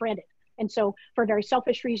it's branded. And so for a very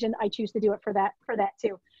selfish reason, I choose to do it for that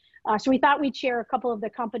too. So we thought we'd share a couple of the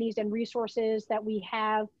companies and resources that we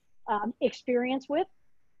have experience with.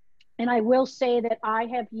 And I will say that I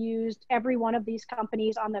have used every one of these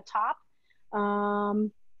companies on the top,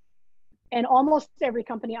 and almost every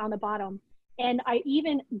company on the bottom. And I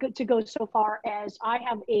even go so far as I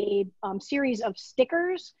have a series of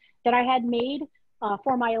stickers that I had made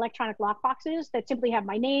for my electronic lock boxes that simply have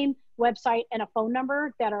my name, website, and a phone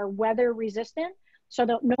number that are weather resistant, so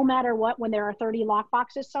that no matter what, when there are 30 lock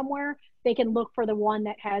boxes somewhere, they can look for the one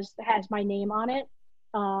that has my name on it.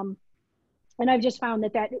 And I've just found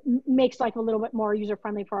that makes life a little bit more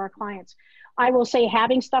user-friendly for our clients. I will say,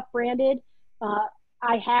 having stuff branded,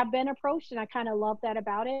 I have been approached, and I kind of love that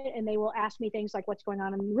about it. And they will ask me things like what's going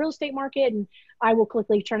on in the real estate market, and I will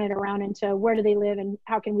quickly turn it around into where do they live and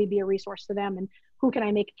how can we be a resource to them and who can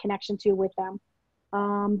I make a connection to with them.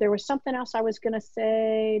 There was something else I was going to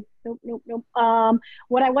say. Nope.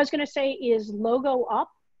 What I was going to say is Logo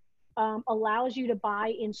Up allows you to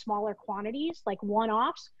buy in smaller quantities, like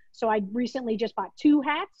one-offs. So I recently just bought 2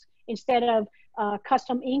 hats instead of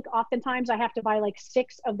custom ink. Oftentimes I have to buy like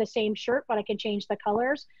 6 of the same shirt, but I can change the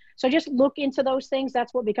colors. So just look into those things.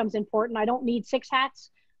 That's what becomes important. I don't need 6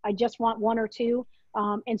 hats. I just want 1 or 2.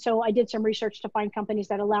 And so I did some research to find companies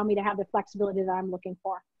that allow me to have the flexibility that I'm looking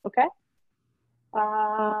for. Okay.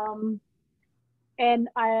 And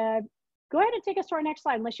go ahead and take us to our next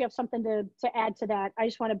slide, unless you have something to add to that. I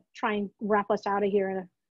just want to try and wrap us out of here.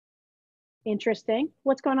 Interesting.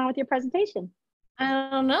 What's going on with your presentation? I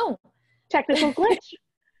don't know. Technical glitch.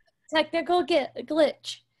 Technical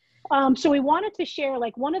glitch. So we wanted to share,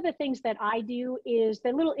 like, one of the things that I do is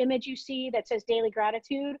the little image you see that says daily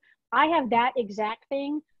gratitude. I have that exact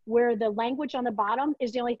thing where the language on the bottom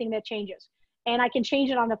is the only thing that changes. And I can change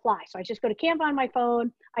it on the fly. So I just go to Canva on my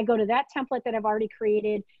phone. I go to that template that I've already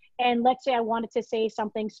created. And let's say I wanted to say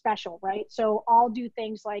something special, right? So I'll do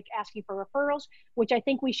things like asking for referrals, which I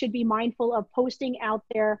think we should be mindful of posting out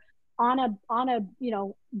there on a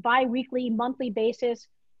bi-weekly, monthly basis.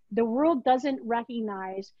 The world doesn't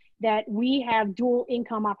recognize that we have dual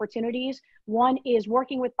income opportunities. One is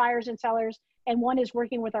working with buyers and sellers, and one is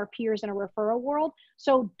working with our peers in a referral world.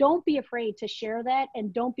 So don't be afraid to share that,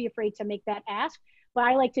 and don't be afraid to make that ask. But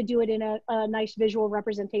I like to do it in a nice visual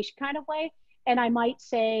representation kind of way. And I might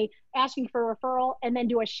say, asking for a referral, and then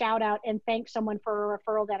do a shout out and thank someone for a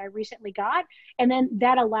referral that I recently got. And then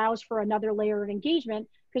that allows for another layer of engagement,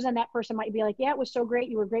 because then that person might be like, yeah, it was so great.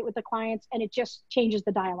 You were great with the clients. And it just changes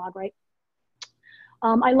the dialogue, right?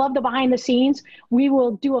 I love the behind the scenes. We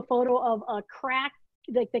will do a photo of a crack,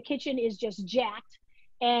 like the kitchen is just jacked,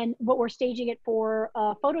 but we're staging it for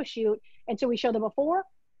a photo shoot. And so we show the before,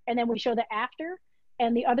 and then we show the after.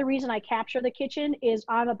 And the other reason I capture the kitchen is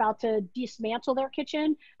I'm about to dismantle their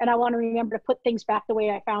kitchen, and I want to remember to put things back the way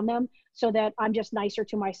I found them, so that I'm just nicer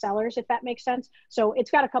to my sellers, if that makes sense. So it's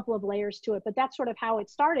got a couple of layers to it, but that's sort of how it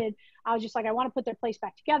started. I was just like, I want to put their place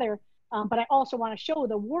back together, but I also want to show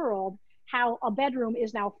the world how a bedroom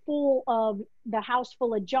is now full of the house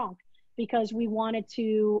full of junk, because we wanted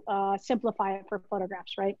to simplify it for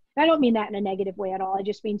photographs, right? I don't mean that in a negative way at all. I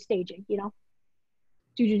just mean staging, you know?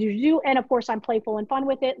 And of course, I'm playful and fun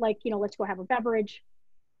with it. Like, you know, let's go have a beverage.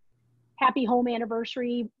 Happy home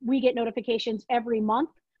anniversary. We get notifications every month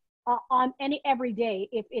on every day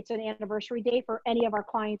if it's an anniversary day for any of our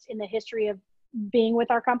clients in the history of being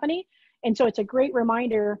with our company. And so it's a great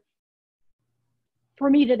reminder for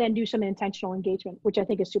me to then do some intentional engagement, which I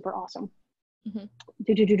think is super awesome. Mm-hmm.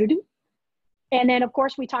 And then, of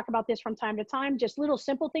course, we talk about this from time to time, just little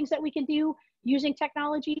simple things that we can do using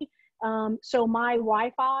technology. So my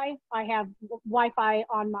Wi-Fi, I have Wi-Fi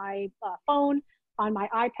on my phone, on my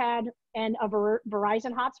iPad, and a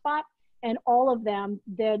Verizon hotspot. And all of them,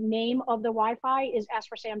 the name of the Wi-Fi is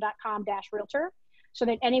askforsam.com-realtor. So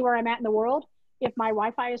that anywhere I'm at in the world, if my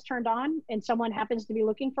Wi-Fi is turned on and someone happens to be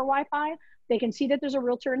looking for Wi-Fi, they can see that there's a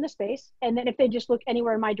realtor in the space. And then if they just look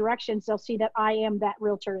anywhere in my directions, they'll see that I am that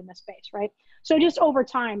realtor in the space, right? So just over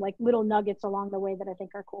time, like little nuggets along the way that I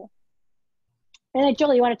think are cool. And then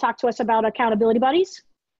Joli, you want to talk to us about accountability buddies?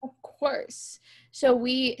 Of course. So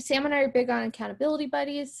Sam and I are big on accountability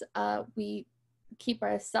buddies. We keep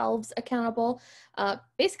ourselves accountable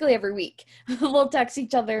basically every week. We'll text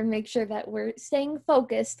each other and make sure that we're staying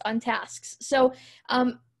focused on tasks. So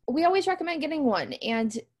we always recommend getting one,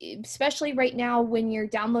 and especially right now when you're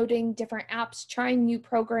downloading different apps, trying new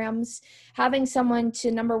programs, having someone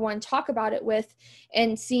to, number one, talk about it with,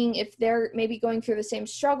 and seeing if they're maybe going through the same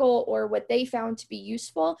struggle or what they found to be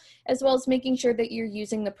useful, as well as making sure that you're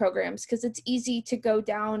using the programs, because it's easy to go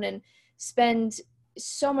down and spend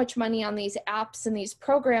so much money on these apps and these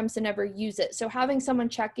programs and never use it. So having someone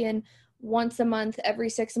check in once a month,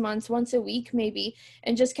 every 6 months, once a week maybe,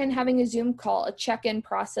 and just kind of having a Zoom call, a check-in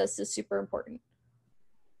process is super important.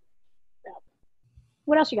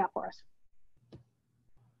 What else you got for us?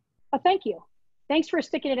 Oh, thank you. Thanks for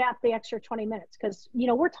sticking it out the extra 20 minutes, because, you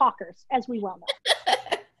know, we're talkers, as we well know.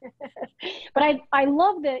 But I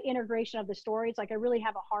love the integration of the stories. Like, I really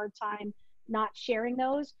have a hard time not sharing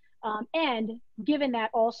those. And given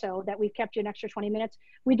that also that we've kept you an extra 20 minutes,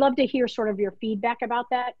 we'd love to hear sort of your feedback about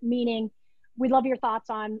that, meaning we'd love your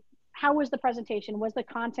thoughts on how was the presentation? Was the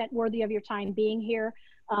content worthy of your time being here?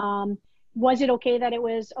 Was it okay that it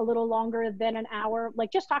was a little longer than an hour?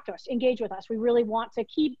 Like, just talk to us, engage with us. We really want to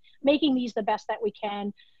keep making these the best that we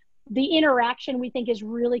can. The interaction we think is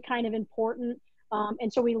really kind of important.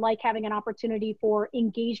 And so we like having an opportunity for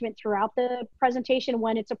engagement throughout the presentation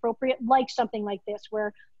when it's appropriate, like something like this,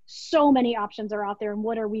 where so many options are out there, and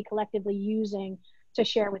what are we collectively using to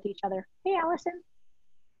share with each other. Hey, Allison.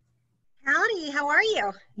 Howdy, how are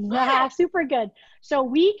you? Yeah, super good. So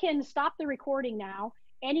we can stop the recording now.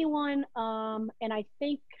 Anyone, and I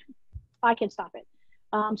think I can stop it.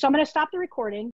 So I'm going to stop the recording.